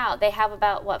scene? making out? They have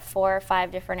about 4 or 5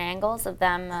 different angles of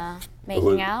them Well,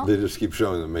 making out. They just keep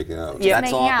showing them making out. Yeah.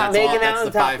 That's making all. out. That's all. Making out That's the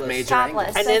and 5 topless. major Topless.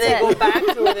 angles. And then That's they it. go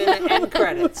back to it in the end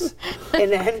credits. In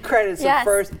the end credits, Yes. the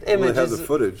first Well, image they have the is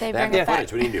footage. They They have bring the it back.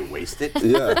 footage. What do you do? Waste it?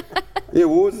 Yeah. Yeah,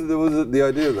 what was the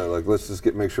idea of that? Like, let's just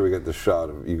make sure we get the shot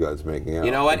of you guys making out.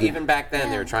 You know what? Even back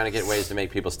then, they were trying to get ways to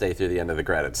make people stay through the end of the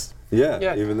credits. Yeah,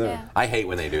 Yeah. even there. Yeah. I hate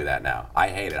when they do that now. I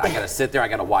hate it. I gotta sit there. I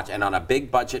gotta watch. And on a big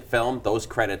budget film, those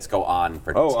credits go on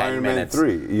for 10 Iron Man minutes.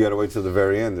 3. You gotta wait till the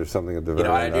very end. There's something at the You very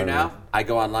know what I end. do Iron now? Man. I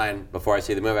go online before I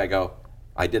see the movie.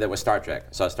 I did that with Star Trek.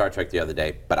 I saw Star Trek the other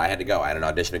day, but I had to go. I had an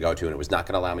audition to go to, and it was not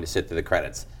going to allow me to sit through the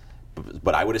credits.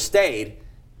 But I would have stayed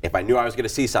if I knew I was going to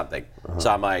see something. So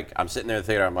I'm sitting there in the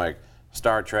theater. I'm like,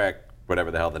 Star Trek,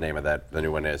 whatever the hell the name of the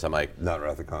new one is. I'm like, Not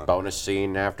Wrath of Khan. bonus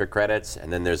scene after credits,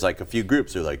 and then there's like a few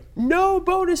groups who are like, no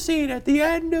bonus scene at the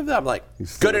end of them. I'm like,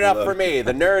 still good enough alive. for me.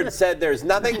 The nerd said there's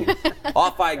nothing.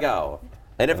 Off I go.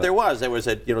 And if there was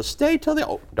a, stay till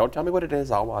the, don't tell me what it is,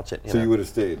 I'll watch it. So know. you would have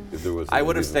stayed if there was. I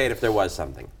would have something. stayed if there was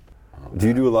something. Do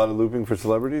you do a lot of looping for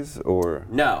celebrities, or?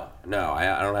 No,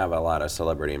 I don't have a lot of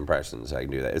celebrity impressions. I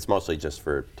can do that. It's mostly just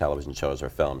for television shows or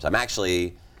films. I'm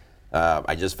actually,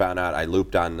 I just found out I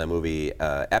looped on the movie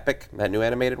Epic, that new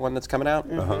animated one that's coming out.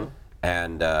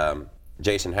 And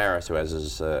Jason Harris, who has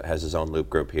his own loop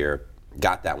group here,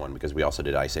 got that one because we also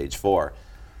did Ice Age 4.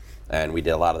 And we did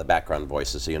a lot of the background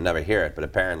voices, so you'll never hear it. But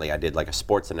apparently I did like a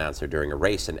sports announcer during a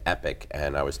race in Epic,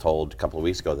 and I was told a couple of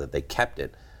weeks ago that they kept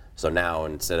it. So now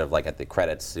instead of like at the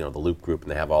credits, the loop group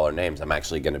and they have all our names, I'm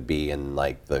actually going to be in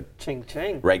like the ching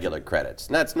ching. regular credits.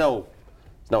 And that's no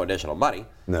additional money.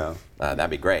 No. That'd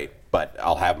be great. But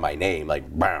I'll have my name like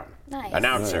Brown. Nice.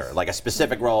 Announcer, Nice. like a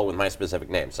specific role with my specific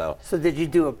name. So So did you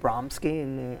do a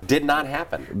Bromsky? did not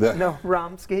happen. No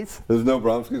Bromskys? There's no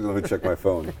Bromskys. Let me check my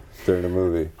phone during the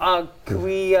movie. Can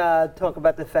we talk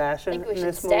about the I fashion think we in should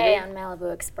this stay movie? on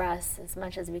Malibu Express as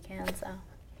much as we can. So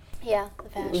Yeah, the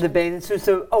fashion. The bathing suits,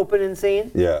 the opening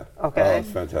scene, Yeah. Okay. Oh, it's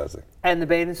fantastic. and the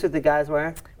bathing suit the guy's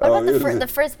wearing. What about it was- the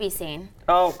frisbee scene?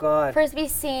 Oh God. Frisbee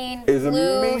scene, It's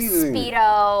blue amazing.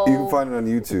 Speedo. You can find it on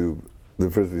YouTube, the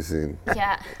frisbee scene.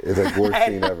 Yeah. It's like worst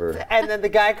scene ever. And then the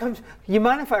guy comes. You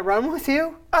mind if I run with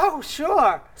you? Oh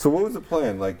sure. So what was the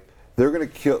plan? Like, they're gonna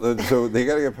kill. So they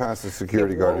got to get past the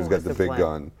security Yeah, guard what who's got was the the big plan?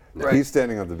 gun. Right. He's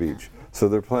standing on the beach. So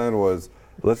their plan was,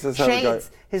 let's just have a guy.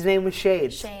 Shades. His name was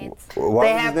Shades. Shades. Why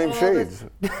They was have his name all this- Shades?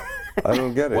 I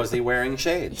don't get it. Was he wearing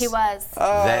shades? He was.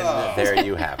 Then there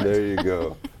you have it. There you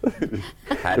go. Had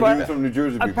If he he, was from New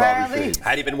Jersey, it'd be Bobby Apparently- Shades.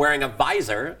 had he been wearing a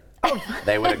visor,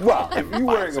 they would have Well, called him if you're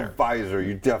wearing a visor. visor,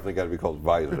 you definitely got to be called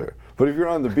visor. But if you're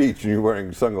on the beach and you're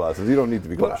wearing sunglasses, you don't need to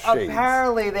be called Shades.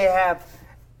 Apparently they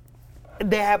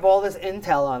have all this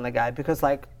intel on the guy because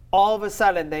like all of a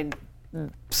sudden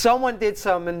someone did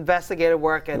some investigative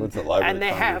work and went to the Library and they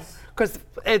of have Congress. because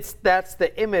that's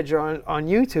the image on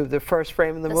YouTube, the first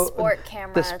frame of the The movie. sport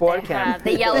camera. The sport they camera. have,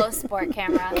 the yellow sport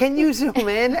camera. Can you zoom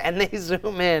in? And they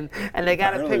zoom in, and they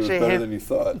got a Apparently picture it of was better him. than you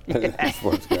thought.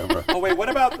 Sports camera. Oh wait, what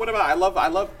about? I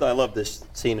love this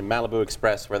scene in Malibu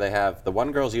Express where they have the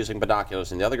one girl's using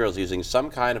binoculars and the other girl's using some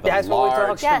kind of a That's what we're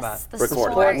large. talking Yes, about. the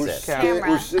Recorder, sport that's it. camera.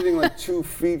 We're sitting like 2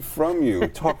 feet from you,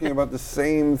 talking about the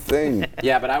same thing.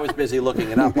 Yeah, but I was busy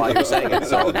looking it up while you were saying it,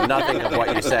 so nothing of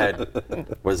what you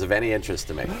said was of any interest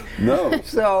to me. No.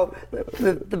 So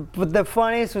the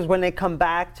funniest was when they come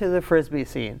back to the frisbee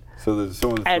scene, So there's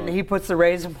someone's and throwing- he puts the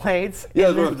razor blades. Yeah,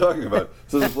 in that's what I'm talking about.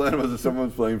 So the plan was that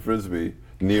someone's playing frisbee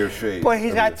near Shades. But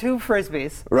he's got 2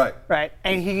 frisbees. Right. Right.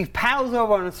 And he paddles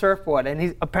over on a surfboard, and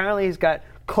he's got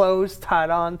clothes tied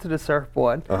on to the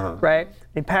surfboard. Uh-huh. Right.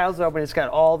 He paddles over, and he's got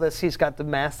all this. He's got the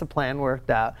master plan worked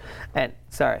out. And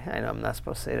sorry, I know I'm not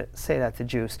supposed to say that to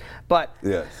Juice, but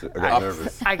Yes, I got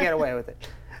nervous. I get away with it.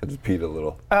 I just peed a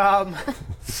little.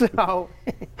 So,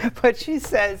 but he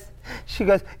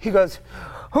goes,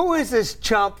 who is this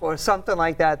chump or something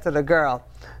like that to the girl?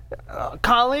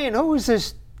 Colleen, who is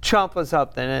this chump or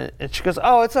something? And she goes,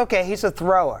 oh, it's okay, he's a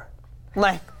thrower.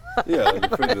 Like, Yeah,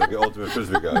 like the ultimate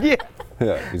frisbee guy. yeah.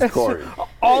 Yeah, he's Corey.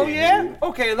 Oh yeah?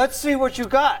 Okay, let's see what you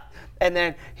got. And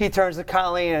then he turns to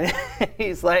Colleen and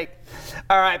he's like,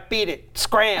 all right, beat it,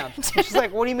 scram. And she's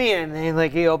like, what do you mean?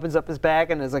 And he opens up his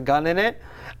bag and there's a gun in it.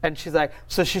 And she's like,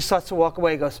 so she starts to walk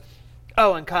away. He goes,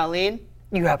 oh, and Colleen,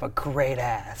 you have a great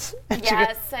ass. And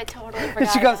Yes, I totally forgot. and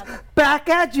she goes, about it. back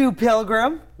at you,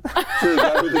 Pilgrim. So the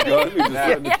guy with the gun who just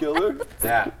threatened to kill her?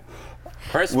 Yeah.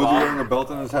 First of Was he all, wearing a belt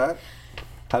on his hat?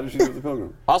 How did she know the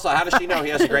pilgrim? also, how does she know he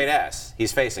has a great ass?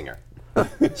 He's facing her.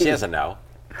 She doesn't know.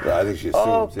 Yeah, I think she assumes.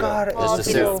 Oh, yeah. God. Well, Just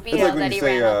he did assume. Speedo It's like when that you he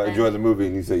say ran up in. enjoy the movie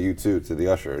and you say you too to the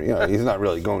usher. You know, he's not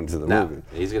really going to the No, movie.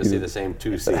 he's going to see the same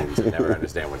 2 scenes and never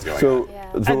understand what's going So, on.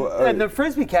 Yeah. so, And the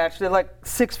frisbee catch, they're like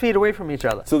 6 feet away from each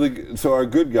other. so our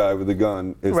good guy with the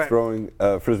gun is Right. throwing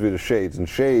frisbee to Shades, and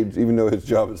Shades, even though his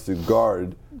job is to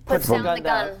guard, Puts the down gun the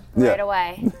gun down. right Yeah.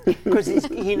 away Because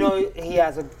he knows he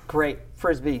has a great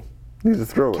frisbee he's a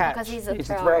thrower. catch. because he's a He's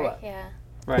thrower. Yeah.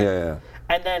 Right. Yeah.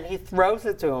 And then he throws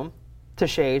it to him, to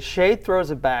Shade. Shade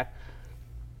throws it back,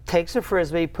 takes a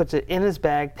frisbee, puts it in his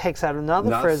bag, takes out another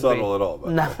Not frisbee. subtle at all, by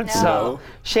the Not way. subtle. No.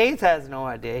 Shades has no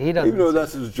idea. He doesn't. Even though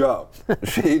that's his job.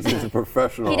 Shades is a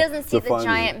professional. He doesn't see to the find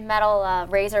giant metal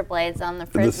razor blades on the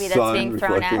frisbee that's sun being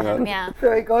thrown at reflecting on him. it. Yeah.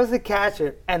 So he goes to catch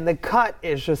it, and the cut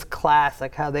is just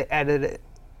classic. How they edit it,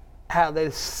 how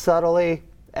they subtly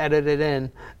edit it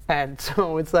in, and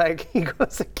so it's like he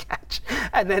goes to catch,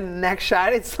 and then the next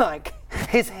shot, it's like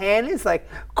his hand is like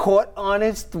caught on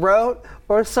his throat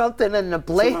or something, and the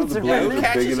blades the are blades Yeah, are who big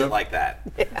catches it enough. like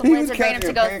that? The He blades was are big enough catching to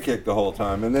a go. pancake the whole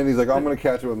time, and then he's like, I'm going to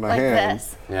catch it with my Like hand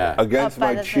this. Yeah. against Up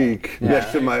by my the cheek, thing.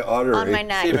 next to my artery. On my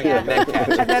neck. See if I can Yeah. neck catch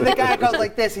it. And then the guy goes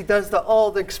like this. He does the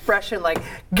old expression, like,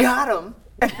 got him.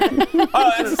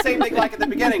 Oh, that's the same thing like at the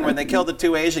beginning when they killed the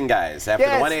 2 Asian guys. After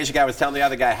the Yes. one Asian guy was telling the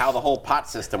other guy how the whole pot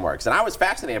system works. And I was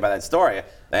fascinated by that story.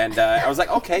 And I was like,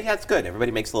 okay, yeah, it's good.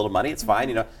 Everybody makes a little money. It's fine.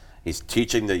 You know, he's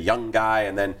teaching the young guy,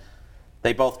 and then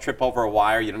they both trip over a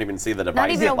wire. You don't even see the device.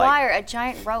 Not even a like, wire, a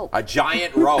giant rope. A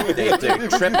giant rope. They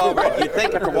trip over it. You'd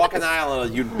think after walking the aisle,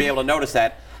 you'd be able to notice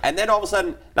that. And then all of a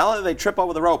sudden, not only do they trip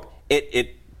over the rope,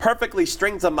 it perfectly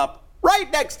strings them up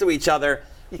right next to each other,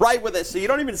 right with it. So you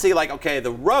don't even see, like, okay,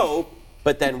 the rope,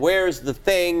 but then where's the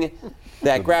thing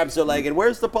that grabs their leg, and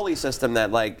where's the pulley system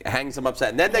that, like, hangs them upside?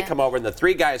 And then they Yeah. come over, and the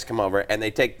 3 guys come over, and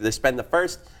they spend the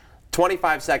first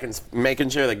 25 seconds making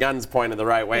sure the gun's pointed the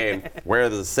right way and where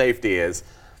the safety is.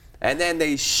 And then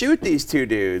they shoot these 2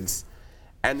 dudes,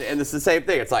 and it's the same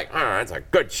thing. It's like, oh, that's a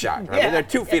good shot. I mean, they're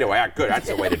 2 feet away. Ah, good, that's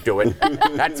the way to do it.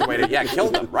 That's the way to, kill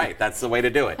them. Right, that's the way to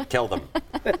do it. Kill them.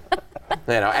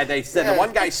 And they said the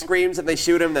one guy screams and they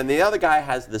shoot him, then the other guy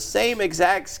has the same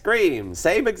exact scream,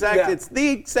 it's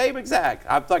the same exact.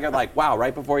 I'm talking like, wow,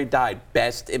 right before he died,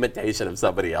 best imitation of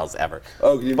somebody else ever.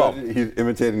 Oh, can you imagine he's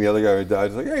imitating the other guy who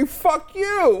died? He's like, hey, fuck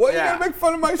you! Why you gotta make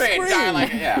fun of my scream? Is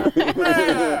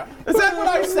that what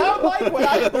I sound like when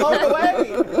I'm blown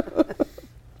away?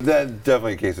 That's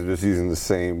definitely a case of just using the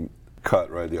same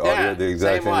cut, right? The audio, the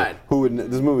exact same one. Who would?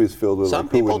 This movie is filled with Some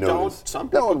who people would notice? Some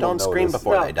people don't scream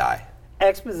before they die.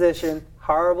 Exposition,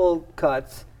 horrible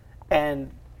cuts,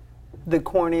 and the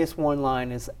corniest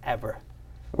one-liners ever.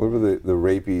 What about the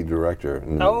rapey director?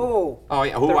 Oh,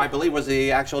 yeah, who I believe was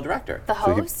the actual director. The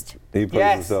host? He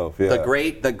plays himself, yeah.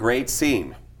 The great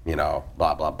scene, blah,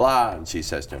 blah, blah. And she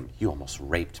says to him, you almost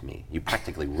raped me. You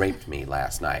practically raped me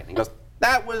last night. And he goes,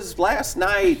 that was last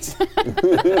night.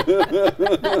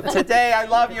 Today, I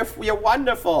love you. You're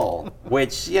wonderful.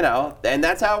 Which, and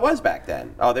that's how it was back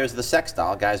then. Oh, there's the sex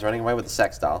doll. Guys running away with the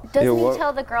sex doll. Doesn't he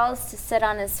tell the girls to sit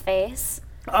on his face?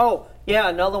 Oh, yeah,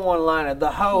 another one-liner.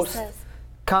 The host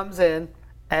comes in,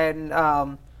 and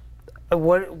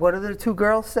what do the two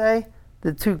girls say?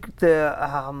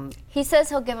 He says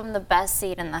he'll give him the best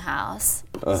seat in the house.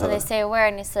 So they say, where?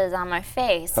 And he says, on my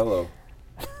face. Hello.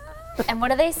 And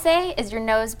what do they say? Is your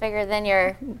nose bigger than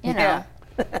your, Bigger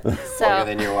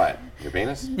than your what? Your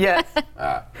penis? Yes.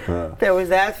 There was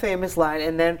that famous line,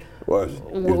 and then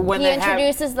when he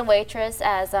introduces the waitress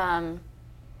as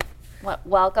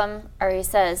welcome, or he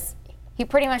says, he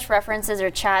pretty much references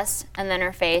her chest and then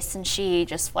her face, and she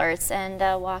just flirts and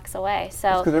walks away.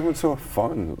 So because everyone's so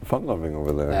fun-loving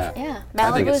over there. Yeah,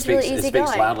 Malibu's really easy going. It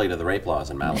speaks loudly to the rape laws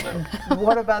in Malibu.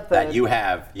 What about that you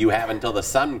have until the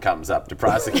sun comes up to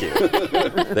prosecute.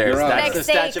 That's the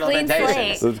statute of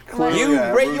limitations.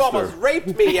 You almost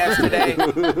raped me yesterday.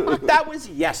 That was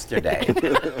yesterday.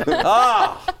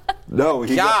 Oh. No,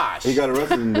 he got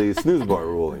arrested in the snooze bar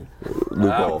ruling.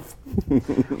 Loophole.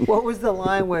 What was the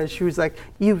line where she was like,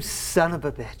 "You son of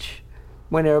a bitch,"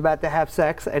 when they were about to have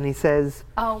sex, and he says,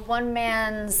 "Oh, one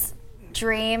man's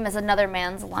dream is another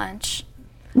man's lunch."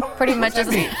 Pretty much. I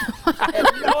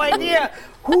have no idea.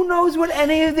 Who knows what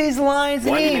any of these lines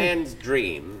mean? One man's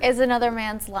dream is another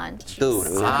man's lunch. Dude,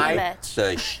 I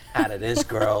the out of this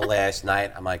girl last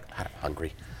night. I'm like, I'm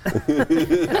hungry.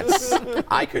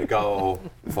 I could go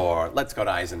let's go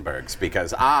to Eisenberg's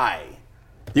because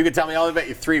you can tell me all about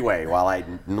your three-way while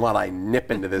I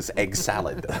nip into this egg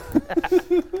salad.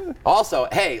 Also,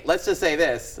 hey, let's just say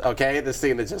this, okay? This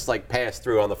scene that just passed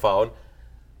through on the phone.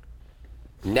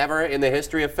 Never in the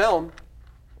history of film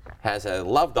has a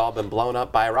love doll been blown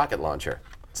up by a rocket launcher.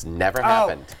 It's never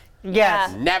happened.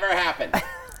 Yes. Never happened.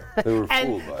 They were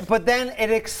fooled by it. But then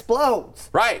it explodes.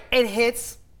 Right. It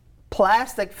hits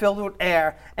plastic filled with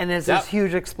air, and there's this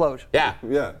huge explosion. Yeah.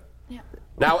 Yeah.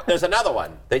 Now, there's another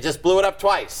one. They just blew it up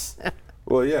twice.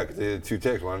 Well, yeah, because they did 2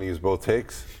 takes. Why don't you use both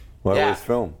takes? Why always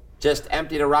film? Just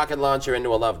emptied a rocket launcher into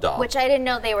a love doll. Which I didn't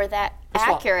know they were that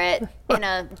accurate in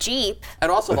a Jeep.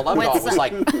 And also, the love doll was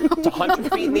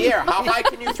 100 feet in the air. How high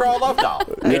can you throw a love doll?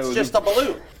 It's just a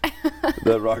balloon.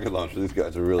 That rocket launcher, these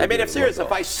guys are really I mean,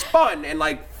 if I spun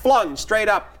and flung straight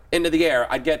up into the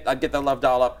air, I'd get the love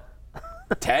doll up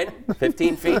 10,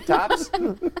 15 feet tops. I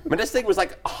mean, this thing was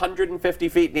 150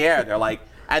 feet in the air. They're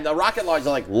and the rocket launchers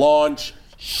are launch,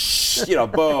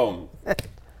 boom.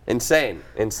 Insane.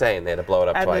 They had to blow it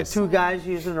up twice. And the 2 guys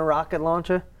using a rocket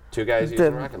launcher? 2 guys using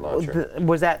a rocket launcher.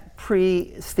 Was that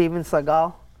pre-Steven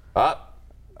Seagal?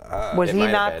 Was he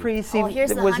not pre-Steven? Oh, here's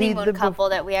the honeymoon couple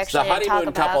that we actually talk about. The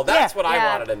honeymoon couple, that's what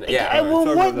I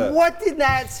wanted. What did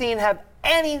that scene have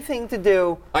anything to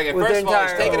do with the entire first of all,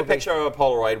 he's taking a picture of a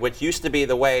Polaroid, which used to be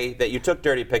the way that you took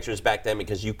dirty pictures back then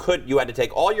because you had to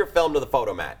take all your film to the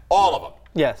photomat. All of them.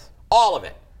 Yes. All of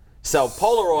it. So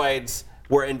Polaroids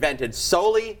were invented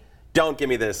solely, don't give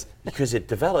me this, because it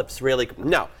develops really,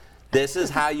 no. This is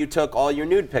how you took all your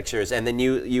nude pictures, and then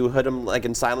you hid them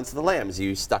in Silence of the Lambs.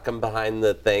 You stuck them behind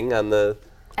the thing on the...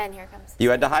 And here comes... You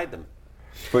had to hide them.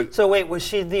 So wait, was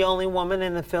she the only woman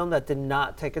in the film that did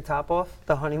not take a top off?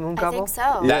 The honeymoon couple? I think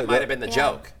so. That might have been the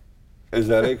joke. Is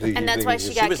that it? And that's why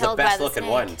she got killed by the snake. She was the best looking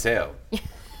one, too.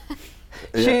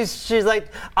 She's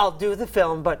like, I'll do the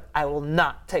film, but I will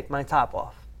not take my top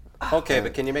off. Okay,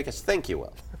 but can you make us think you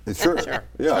will? Sure.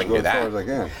 Yeah, I go as far as I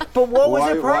can. But what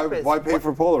was the purpose? Why pay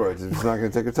for Polaroids if it's not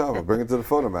going to take a top off? Bring it to the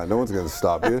photomat. No one's going to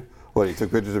stop you. What, you took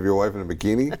pictures of your wife in a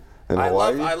bikini In I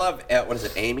Hawaii? love what is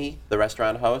it, Amy, the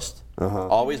restaurant host?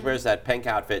 Always wears that pink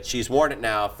outfit. She's worn it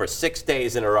now for 6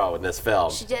 days in a row in this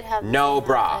film. She did have no the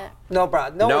bra. outfit. No bra.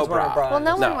 No one's wearing a bra. Well,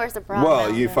 no No. one wears a bra. Well,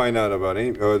 now, you but- find out about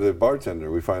Amy, or the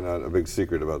bartender. We find out a big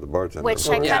secret about the bartender. Which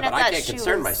I Yeah, kind of but I thought can't she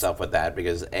concern was. myself with that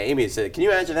because Amy said, "Can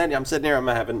you imagine that? I'm sitting there, I'm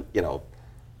having,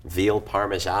 veal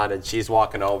parmesan, and she's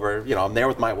walking over. I'm there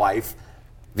with my wife,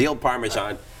 veal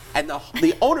parmesan, and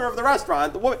the owner of the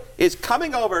restaurant, the woman, is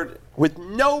coming over with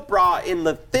no bra in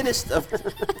the thinnest of.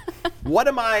 What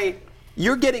am I?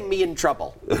 You're getting me in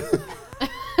trouble.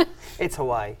 It's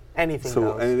Hawaii. Anything So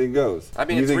goes. anything goes. I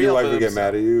mean, you it's think your real wife would get boobs.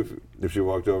 mad at you if she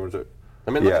walked over and said,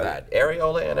 I mean, look Yeah. at that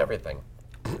areola and everything.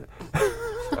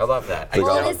 I love that.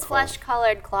 Well, I it's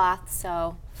flesh-colored cloth,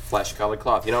 so. flesh-colored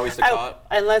cloth. You know what we used to call it?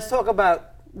 And let's talk about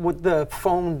with the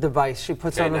phone device she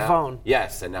puts on the now- phone.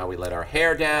 Yes, and now we let our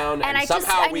hair down, and, I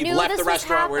somehow I we've knew left this the was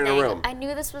restaurant. We're in a happening. room. I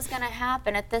knew this was going to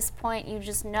happen. At this point, you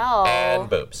just know. And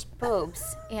boobs.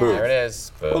 Boobs. Yeah. There it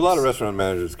is. Boobs. Well, a lot of restaurant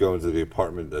managers go into the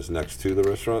apartment that's next to the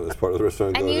restaurant, that's part of the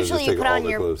restaurant, And go in usually just you take put all on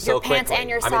their your clothes. So pants quickly. and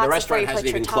your I socks mean, the before restaurant you put hasn't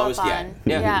your even top closed on. yet.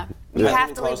 Yeah. You Hasn't have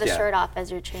even to leave closed the yet. shirt off as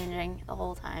you're changing the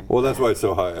whole time. Well, that's why it's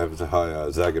so high. It's a high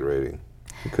Zagat rating.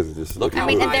 Because it just Look how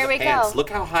mean, high and there the we pants. go.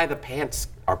 Look how high the pants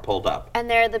are pulled up. And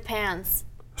there are the pants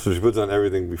So she puts on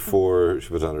everything before she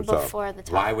puts on her top. before the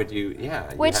top. Why would you?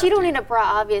 Yeah. Which have you don't to. need a bra,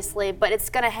 obviously, but it's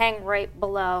going to hang right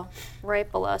below. So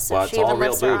Well, she it's all even real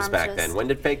lifts her boobs arms back just- then. When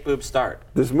did fake boobs start?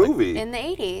 This movie, In the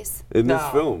 80s. in this No.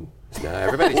 film. No,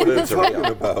 everybody's What are you boobs are talking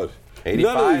real. about?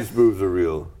 85? None of these boobs are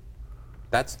real.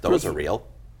 Those are real.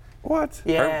 What?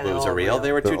 Yeah, Her they're boobs all are real.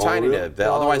 They were They're too all tiny real?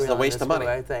 to. Otherwise, it's a waste of money.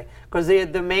 Because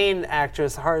the main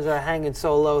actress, hers are hanging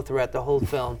so low throughout the whole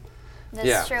film. That's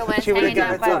Yeah. true. When it's She would've hanging got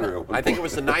down it by done. the- Unreal. I think it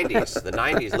was the 90s. The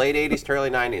 90s, late 80s to early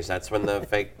 90s. That's when the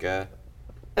fake.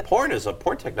 Porn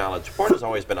technology. Porn has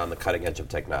always been on the cutting edge of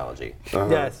technology.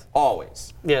 Yes.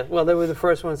 Always. Yeah. Well, they were the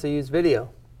first ones to use video,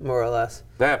 more or less.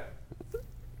 Yeah.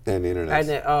 And the internet.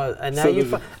 And now So you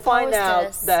there's- find out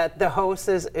Hostess. that the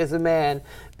hostess is a man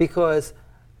because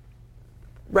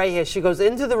right here she goes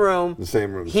into the room. The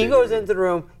same room. He same goes room. into the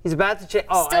room. He's about to change.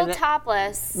 Oh, Still and then-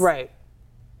 topless. Right.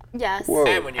 Yes. Whoa.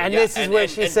 And when you're And yeah, this is where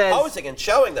she and says- posing and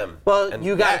showing them. Well, And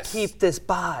you got yes. to keep this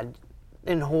bod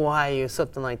in Hawaii or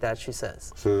something like that. She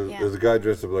says. So Yeah. there's a guy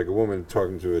dressed up like a woman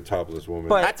talking to a topless woman.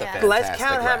 But That's a Yeah. fantastic let's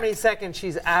count how rack. many seconds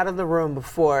she's out of the room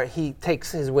before he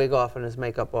takes his wig off and his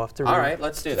makeup off to All right,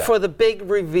 let's do that. for the big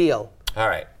reveal. All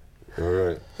right. All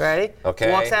right. Ready?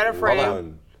 Okay, Walks out of hold frame.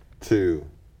 1, 2,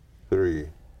 3,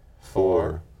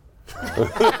 4. Five.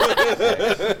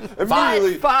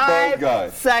 Five Bald guy.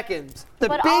 seconds. The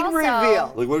But big also,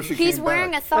 reveal. Like, what if she he's came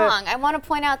wearing back? a thong. I want to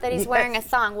point out that he's wearing a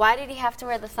thong. Why did he have to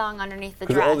wear the thong underneath the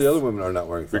Because dress? all the other women are not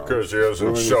wearing thongs. Because he They're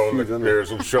hasn't wearing shown shoes the, under. he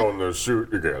hasn't shown the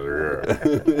suit together yet.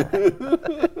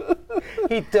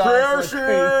 He does.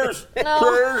 Precious!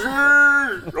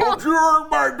 Precious! Don't you hurt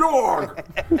my dog!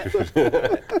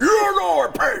 You know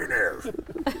what pain is!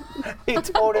 He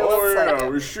totally Oh looks yeah, like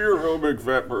it. was she a real big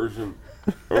fat person?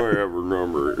 I have her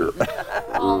number here.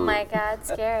 Oh my God,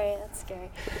 scary. That's scary.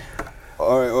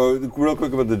 All right, real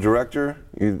quick about the director.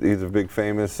 He's a big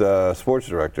famous sports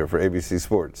director for ABC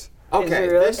Sports. Okay,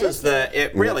 it really? this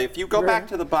is really, if you go back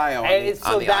to the bio on And the, it's,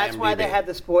 on so the that's why IMDb. they had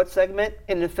the sports segment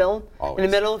in the film. In Always.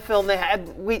 the middle of the film, they had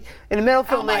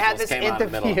Michaels this came out in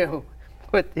the middle. interview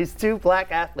with these two black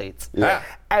athletes. Yeah.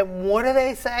 And what do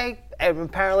they say? And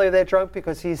apparently they're drunk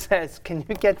because he says, "Can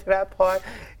you get to that part?"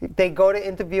 They go to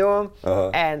interview him,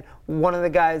 and one of the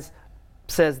guys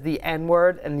says the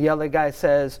N-word, and the other guy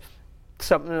says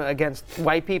something against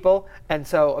white people, and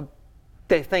so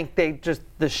they think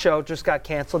the show just got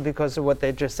canceled because of what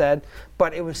they just said.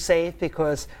 But it was safe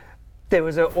because there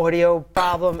was an audio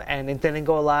problem and it didn't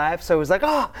go live. So it was like,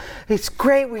 oh, it's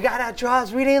great. We got our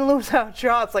jobs. We didn't lose our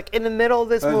jobs. Like in the middle of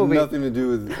this That has movie. nothing to do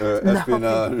with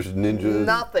espionage, ninjas,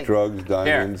 Nothing. drugs,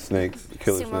 diamonds, snakes,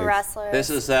 killer Sumo snakes. wrestlers.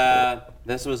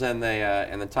 This was in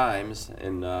the Times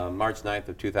in March 9th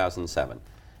of 2007.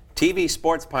 TV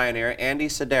sports pioneer Andy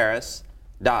Sedaris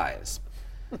dies.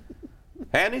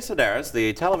 Andy Sedaris,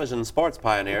 the television sports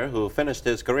pioneer who finished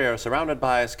his career surrounded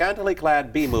by scantily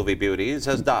clad B-movie beauties,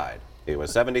 has died. He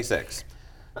was 76.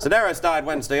 Sedaris died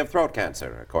Wednesday of throat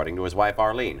cancer, according to his wife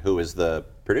Arlene, who is the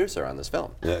producer on this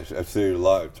film. Yeah, I've seen your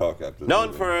live talk after the Known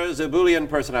movie. for his ebullient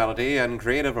personality and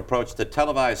creative approach to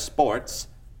televised sports,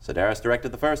 Sedaris directed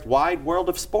the first Wide World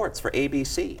of Sports for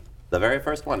ABC. The very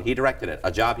first one, he directed it,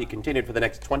 a job he continued for the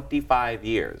next 25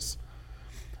 years.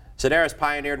 Sedaris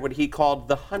pioneered what he called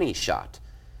the honey shot.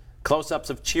 Close-ups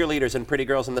of cheerleaders and pretty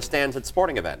girls in the stands at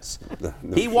sporting events.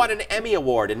 He won an Emmy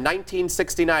Award in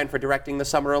 1969 for directing the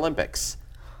Summer Olympics.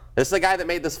 This is the guy that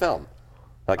made this film.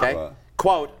 Okay?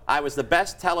 Quote, I was the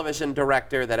best television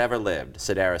director that ever lived,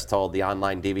 Sedaris told the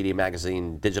online DVD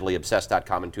magazine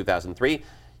digitallyobsessed.com in 2003.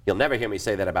 You'll never hear me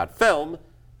say that about film,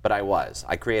 but I was.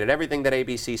 I created everything that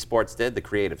ABC Sports did, the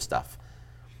creative stuff.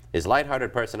 His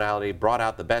lighthearted personality brought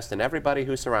out the best in everybody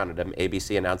who surrounded him,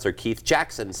 ABC announcer Keith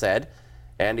Jackson said,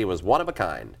 and he was one of a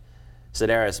kind.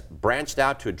 Sedaris branched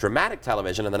out to dramatic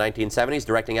television in the 1970s,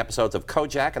 directing episodes of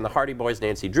Kojak and the Hardy Boys'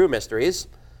 Nancy Drew Mysteries.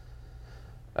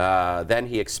 Then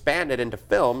he expanded into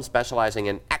film, specializing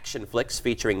in action flicks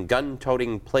featuring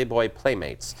gun-toting Playboy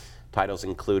playmates. Titles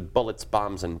include Bullets,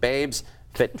 Bombs, and Babes,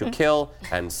 Fit to Kill,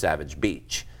 and Savage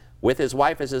Beach. With his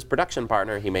wife as his production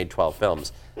partner, he made 12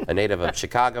 films. A native of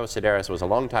Chicago, Sedaris was a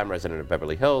longtime resident of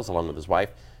Beverly Hills, along with his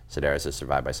wife. Sedaris is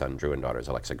survived by son Drew and daughters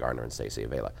Alexa Garner and Stacey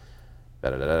Avila.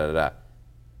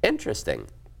 Interesting.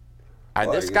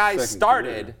 And this guy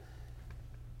started,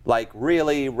 like,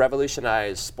 really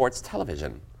revolutionized sports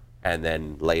television. And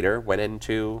then later went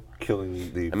into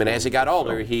killing the. I mean, as he got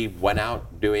older, he went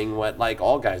out doing what, like,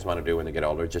 all guys want to do when they get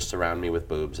older, just surround me with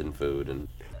boobs and food. And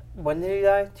When did he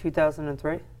die?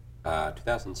 2003?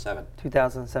 2007.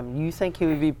 2007. You think he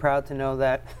would be proud to know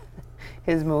that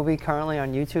his movie currently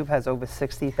on YouTube has over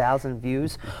 60,000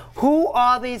 views? Who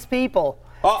are these people?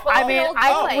 I mean,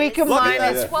 we combine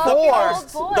this 12-year-old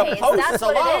boys. The posts That's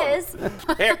alone. what it is.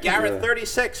 Here,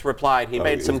 Garrett36 replied, he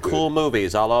made some cool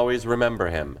movies. I'll always remember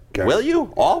him. Garrett. Will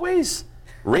you? Always?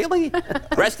 Really?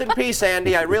 Rest in peace,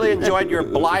 Andy. I really enjoyed your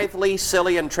blithely,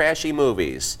 silly, and trashy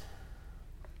movies.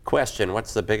 Question,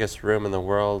 what's the biggest room in the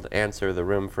world? Answer, the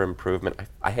room for improvement.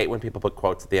 I hate when people put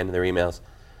quotes at the end of their emails.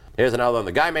 Here's another one.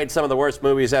 The guy made some of the worst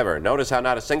movies ever. Notice how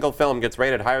not a single film gets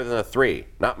rated higher than a 3.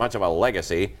 Not much of a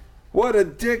legacy. What a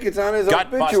dick! It's on his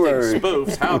Gut-busting obituary.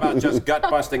 spoofs. How about just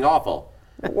gut-busting awful?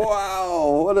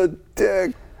 Wow, what a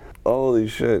dick! Holy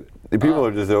shit! The people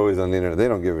are just always on the internet. They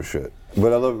don't give a shit.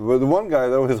 But I love. But the one guy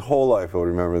though, his whole life will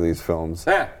remember these films.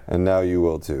 Yeah. And now you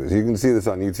will too. So you can see this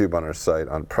on YouTube on our site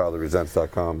on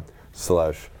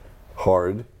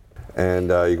proudlyresents.com/hard, and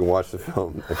you can watch the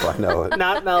film if I know it.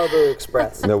 Not Malibu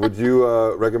Express. Now, would you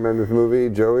recommend this movie,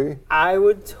 Joey? I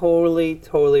would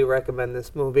totally recommend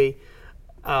this movie.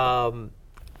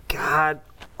 God,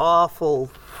 awful,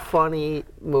 funny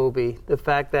movie. The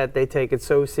fact that they take it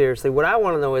so seriously. What I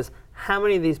want to know is how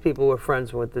many of these people were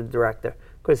friends with the director?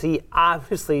 Because he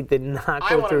obviously did not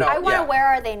go through. I want to. Where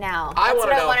are they now? I That's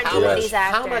what I want to do with these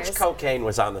how actors. much cocaine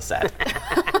was on the set.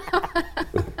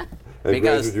 Hey,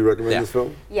 Grace, would you recommend this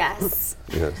film? Yes.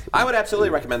 Yes. I would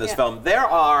absolutely recommend this film. There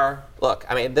are, look,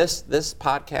 I mean, this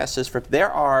podcast is for,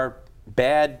 there are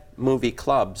bad movie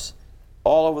clubs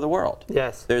all over the world.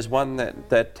 Yes. There's one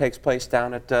that takes place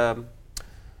down at Soundtrack,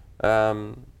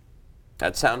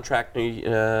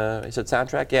 is it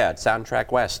Soundtrack? Yeah, at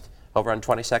Soundtrack West over on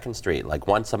 22nd Street. Like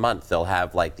once a month they'll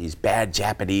have like these bad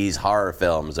Japanese horror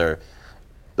films, or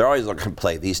they're always looking to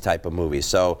play these type of movies.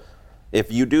 So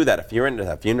if you do that, if you're into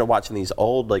that, if you're into watching these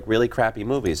old, like really crappy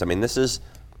movies, I mean, this is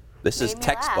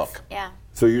textbook. Laugh. Yeah.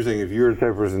 So you're saying if you're the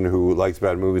type of person who likes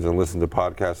bad movies and listens to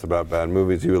podcasts about bad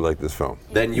movies, you would like this film?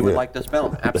 Then you would like this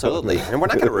film, absolutely. And we're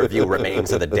not going to review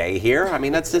Remains of the Day here. I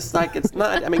mean, that's just like, it's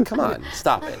not, I mean, come on,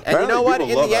 stop it. And you know what, in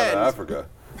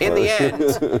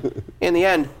the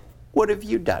end, what have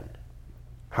you done?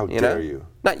 How dare you?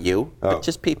 Not you, but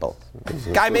just people.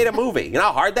 Guy made a movie. You know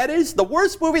how hard that is? The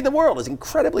worst movie in the world is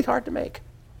incredibly hard to make.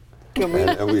 He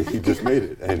just made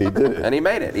it, and he did it. And he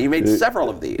made it. He made several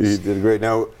of these. He did great.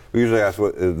 Now, we usually ask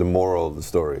what the moral of the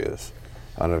story is.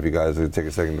 I don't know if you guys would take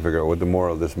a second to figure out what the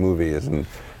moral of this movie is, and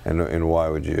why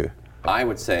would you? I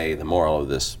would say the moral of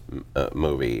this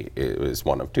movie is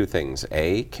one of two things.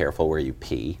 A, careful where you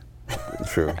pee.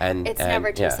 True. And It's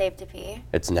never too safe to pee.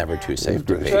 It's never too safe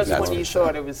to pee. Just That's when you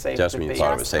thought it was safe Just to when you pee.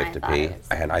 thought it was safe Just to when I pee. thought it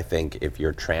was And I think if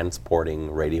you're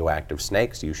transporting radioactive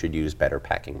snakes, you should use better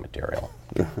packing material.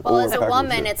 Well, as a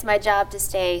woman, it's my job to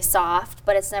stay soft,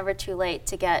 but it's never too late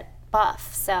to get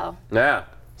buff. So. Yeah.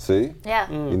 See?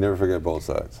 Yeah. You never forget both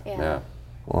sides. Yeah.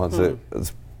 Well, that's it.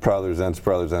 It's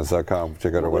proudlyresents.com.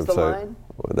 Check out our What was website. the line?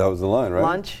 That was the line, right?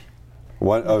 Lunch.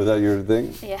 What? Oh, is that your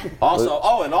thing? Yeah.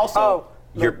 Also,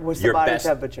 what's the your body best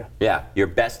temperature? Yeah, your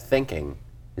best thinking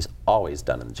is always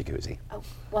done in the jacuzzi. Oh,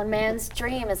 one man's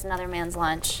dream is another man's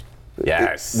lunch.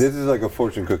 Yes. This is like a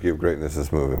fortune cookie of greatness,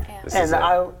 this movie. Yeah. This is And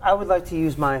it. I would like to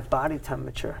use my body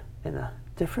temperature in a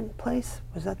different place.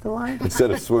 Was that the line?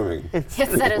 Instead of swimming.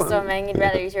 Instead of swimming, you'd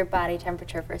rather use your body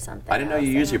temperature for something. I didn't know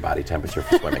you use your body temperature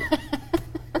for swimming.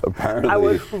 Apparently. I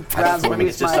would I thought rather swimming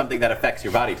use is just my- something that affects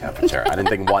your body temperature. I didn't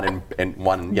think one,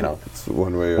 you know, It's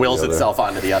one way or wills the other. itself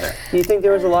onto the other. Do you think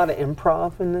there was a lot of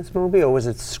improv in this movie, or was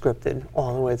it scripted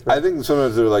all the way through? I think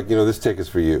sometimes they're like, this take is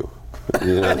for you.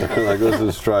 Yeah, like let's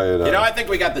just try it out. You know, I think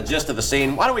we got the gist of the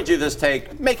scene. Why don't we do this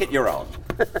take? Make it your own.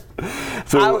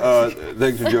 So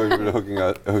thanks to Joey for hooking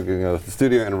us to the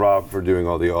studio, and Rob for doing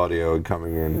all the audio and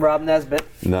coming in. Rob Nesbitt.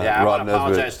 I want to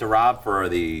apologize to Rob for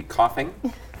the coughing.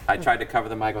 I tried to cover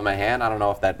the mic with my hand. I don't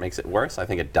know if that makes it worse. I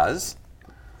think it does.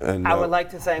 And, I would like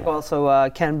to thank also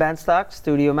Ken Benstock,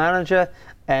 studio manager,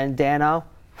 and Dano,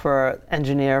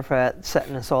 engineer, for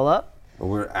setting us all up.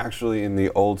 We're actually in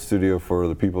the old studio for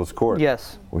the People's Court.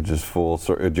 Yes. Which is full.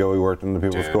 Joey worked in the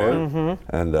People's Court,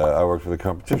 and I worked for the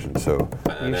competition. So.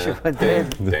 You sure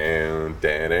did.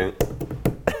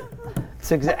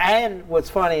 And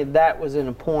what's funny, that was in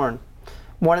a porn.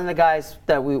 One of the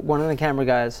camera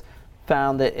guys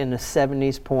found it in a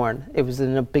 70s porn. It was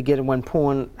in the beginning when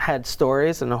porn had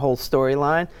stories and a whole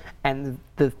storyline, and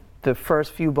the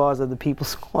first few bars of the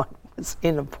People's Court was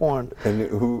in a porn. And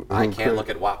who I can't look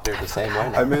at Wapner the same way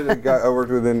now. I met a guy I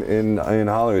worked with in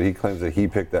Hollywood. He claims that he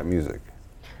picked that music.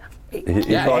 He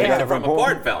got it from a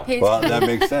porn film. Well, that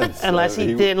makes sense.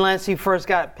 Unless he first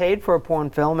got paid for a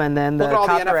porn film, and then Look at all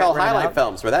the copyright NFL ran highlight out.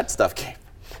 films where that stuff came.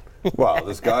 Wow,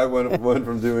 this guy went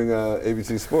from doing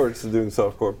ABC Sports to doing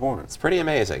softcore porn. It's pretty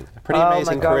amazing. A pretty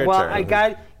amazing career Well, turn.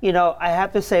 I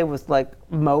have to say, with like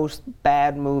most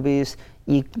bad movies,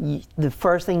 the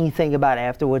first thing you think about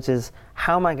afterwards is,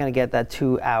 how am I going to get that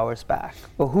 2 hours back?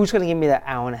 Well, who's going to give me that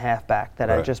hour and a half back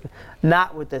that I just...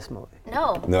 Not with this movie.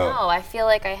 No. I feel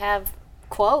like I have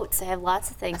quotes. I have lots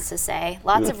of things to say.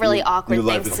 Lots of really awkward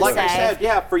things to say. Like I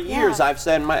said, for years I've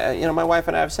said, my wife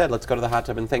and I have said, let's go to the hot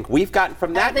tub and think. We've gotten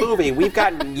from that movie, we've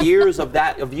gotten years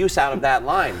of use out of that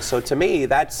line. So to me,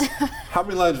 that's... How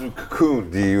many lines of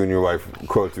Cocoon do you and your wife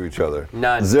quote to each other?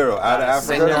 None. Zero. Out of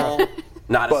Africa?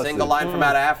 Not a single line from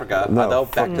Out of Africa. No, Although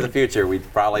Back to the Future, we'd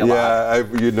probably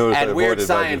allowed. Yeah, you noticed. And Weird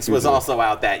Science was also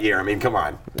out that year. I mean, come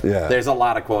on. Yeah. There's a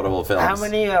lot of quotable films. How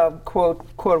many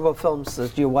quotable films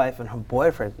does your wife and her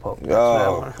boyfriend quote?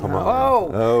 Oh, come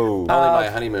on. Oh. Only my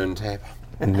honeymoon tape.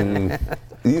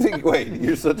 You think? Wait,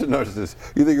 you're such a narcissist.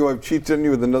 You think your wife cheats on you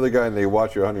with another guy and they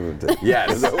watch your honeymoon tape?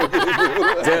 Yes. Dude,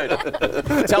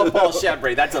 tell Paul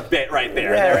Shebry. That's a bit right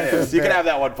there. Yeah, there it is. You can have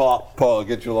that one, Paul. Paul,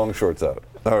 get your long shorts out.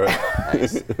 All right.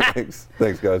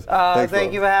 Thanks, guys.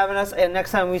 Thank you for having us. And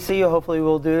next time we see you, hopefully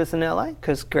we'll do this in LA,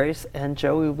 because Grace and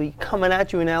Joey will be coming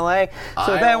at you in LA.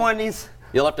 So if anyone needs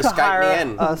You'll have to Skype me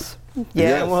in. us. Yeah,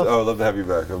 yes. I'd love to have you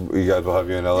back. You guys will have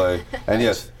you in LA. And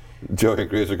yes, Joey and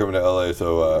Grace are coming to LA,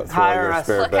 so hire us.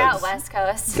 Look out, West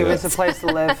Coast. Give us a place to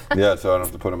live. Yeah, so I don't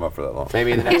have to put them up for that long.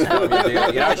 Maybe the next film you do. You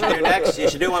know what you should do next? You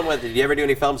should do one with. Did you ever do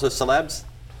any films with celebs?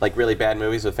 Like really bad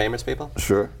movies with famous people?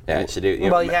 Sure. Yeah, you should do.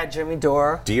 You had Jimmy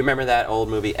Dore. Do you remember that old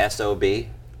movie S.O.B.?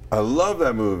 I love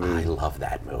that movie. I love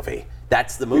that movie.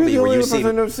 That's the movie where you see.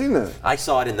 I've never seen that. I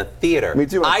saw it in the theater. Me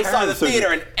too. I saw the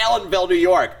theater in Ellenville, New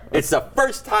York. It's the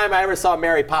first time I ever saw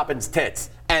Mary Poppins'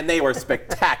 tits, and they were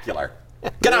spectacular.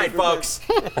 Good night, folks.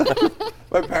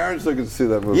 My parents took us to see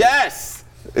that movie. Yes.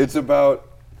 It's about.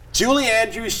 Julie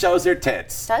Andrews shows her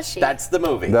tits. Does she? That's the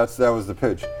movie. That was the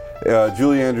pitch.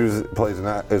 Julie Andrews plays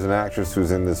is an actress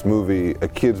who's in this movie, a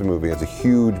kids movie. It's a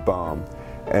huge bomb,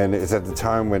 and it's at the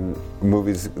time when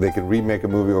movies they can remake a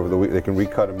movie over the week, they can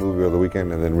recut a movie over the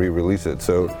weekend and then re-release it.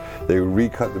 So they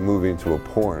recut the movie into a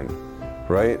porn,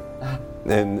 right?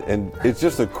 And it's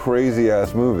just a crazy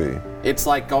ass movie. It's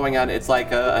like going on. It's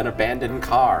like an abandoned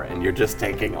car, and you're just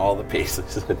taking all the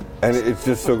pieces. And it's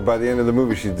just so by the end of the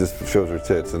movie, she just shows her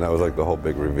tits, and that was like the whole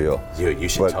big reveal. You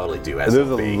should totally do S.O.B.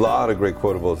 There's a lot of great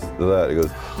quotables to that. It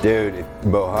goes, dude, if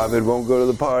Mohammed won't go to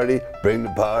the party, bring the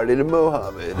party to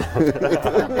Mohammed.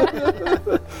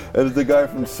 And it's the guy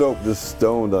from Soap just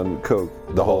stoned on coke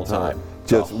the whole time.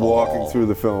 Just walking through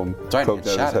the film, coked out out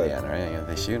his head. again, right?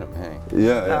 They shoot him. Hey.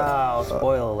 Yeah. Oh,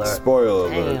 spoiler alert.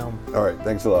 Spoiler alert. Damn. All right,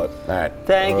 thanks a lot. All right.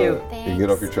 Thank you. You can get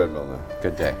off your treadmill now.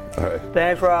 Good day. All right.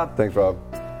 Thanks, Rob. Thanks, Rob.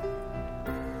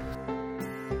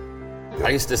 I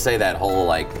used to say that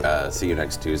whole see you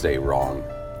next Tuesday wrong.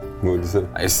 What would you say?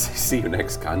 I used to say, see you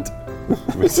next cunt.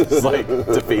 Which is like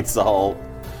defeats the whole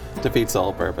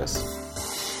purpose.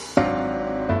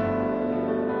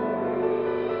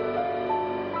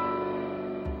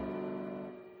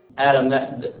 Adam,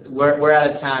 we're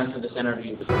out of time for this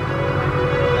interview.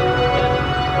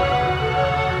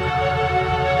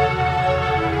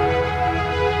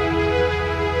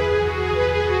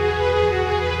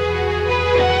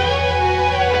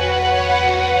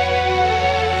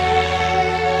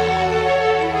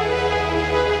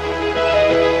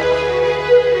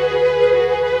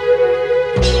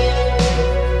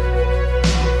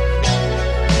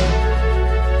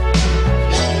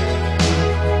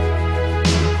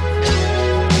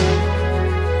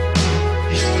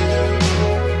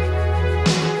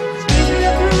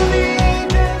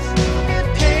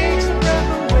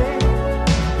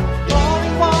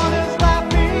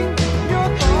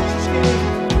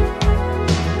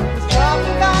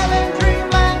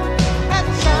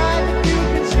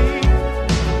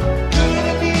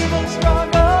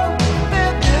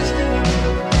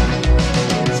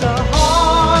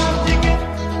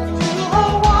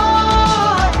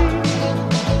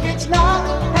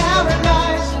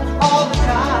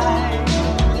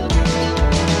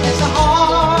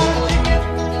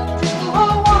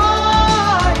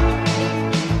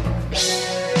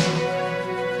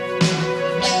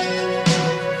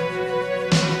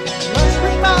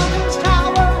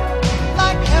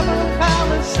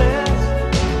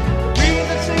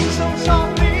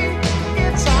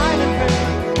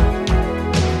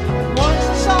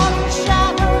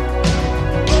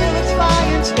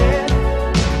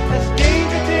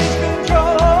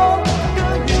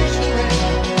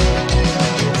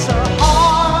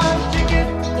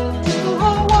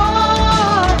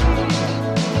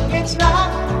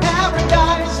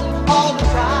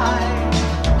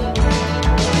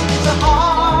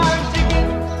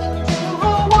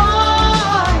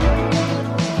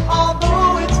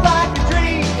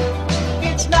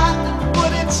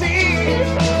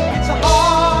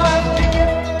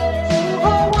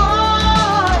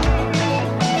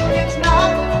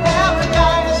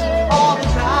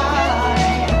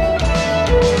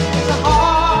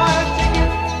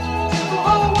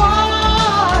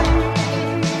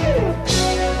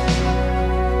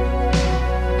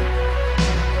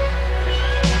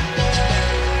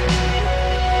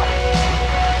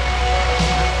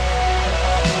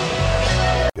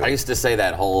 used to say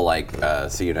that whole like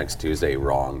see you next Tuesday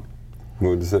wrong. What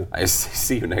would you say? I used to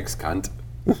see you next cunt.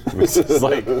 Which is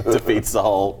like defeats the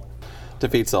whole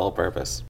purpose.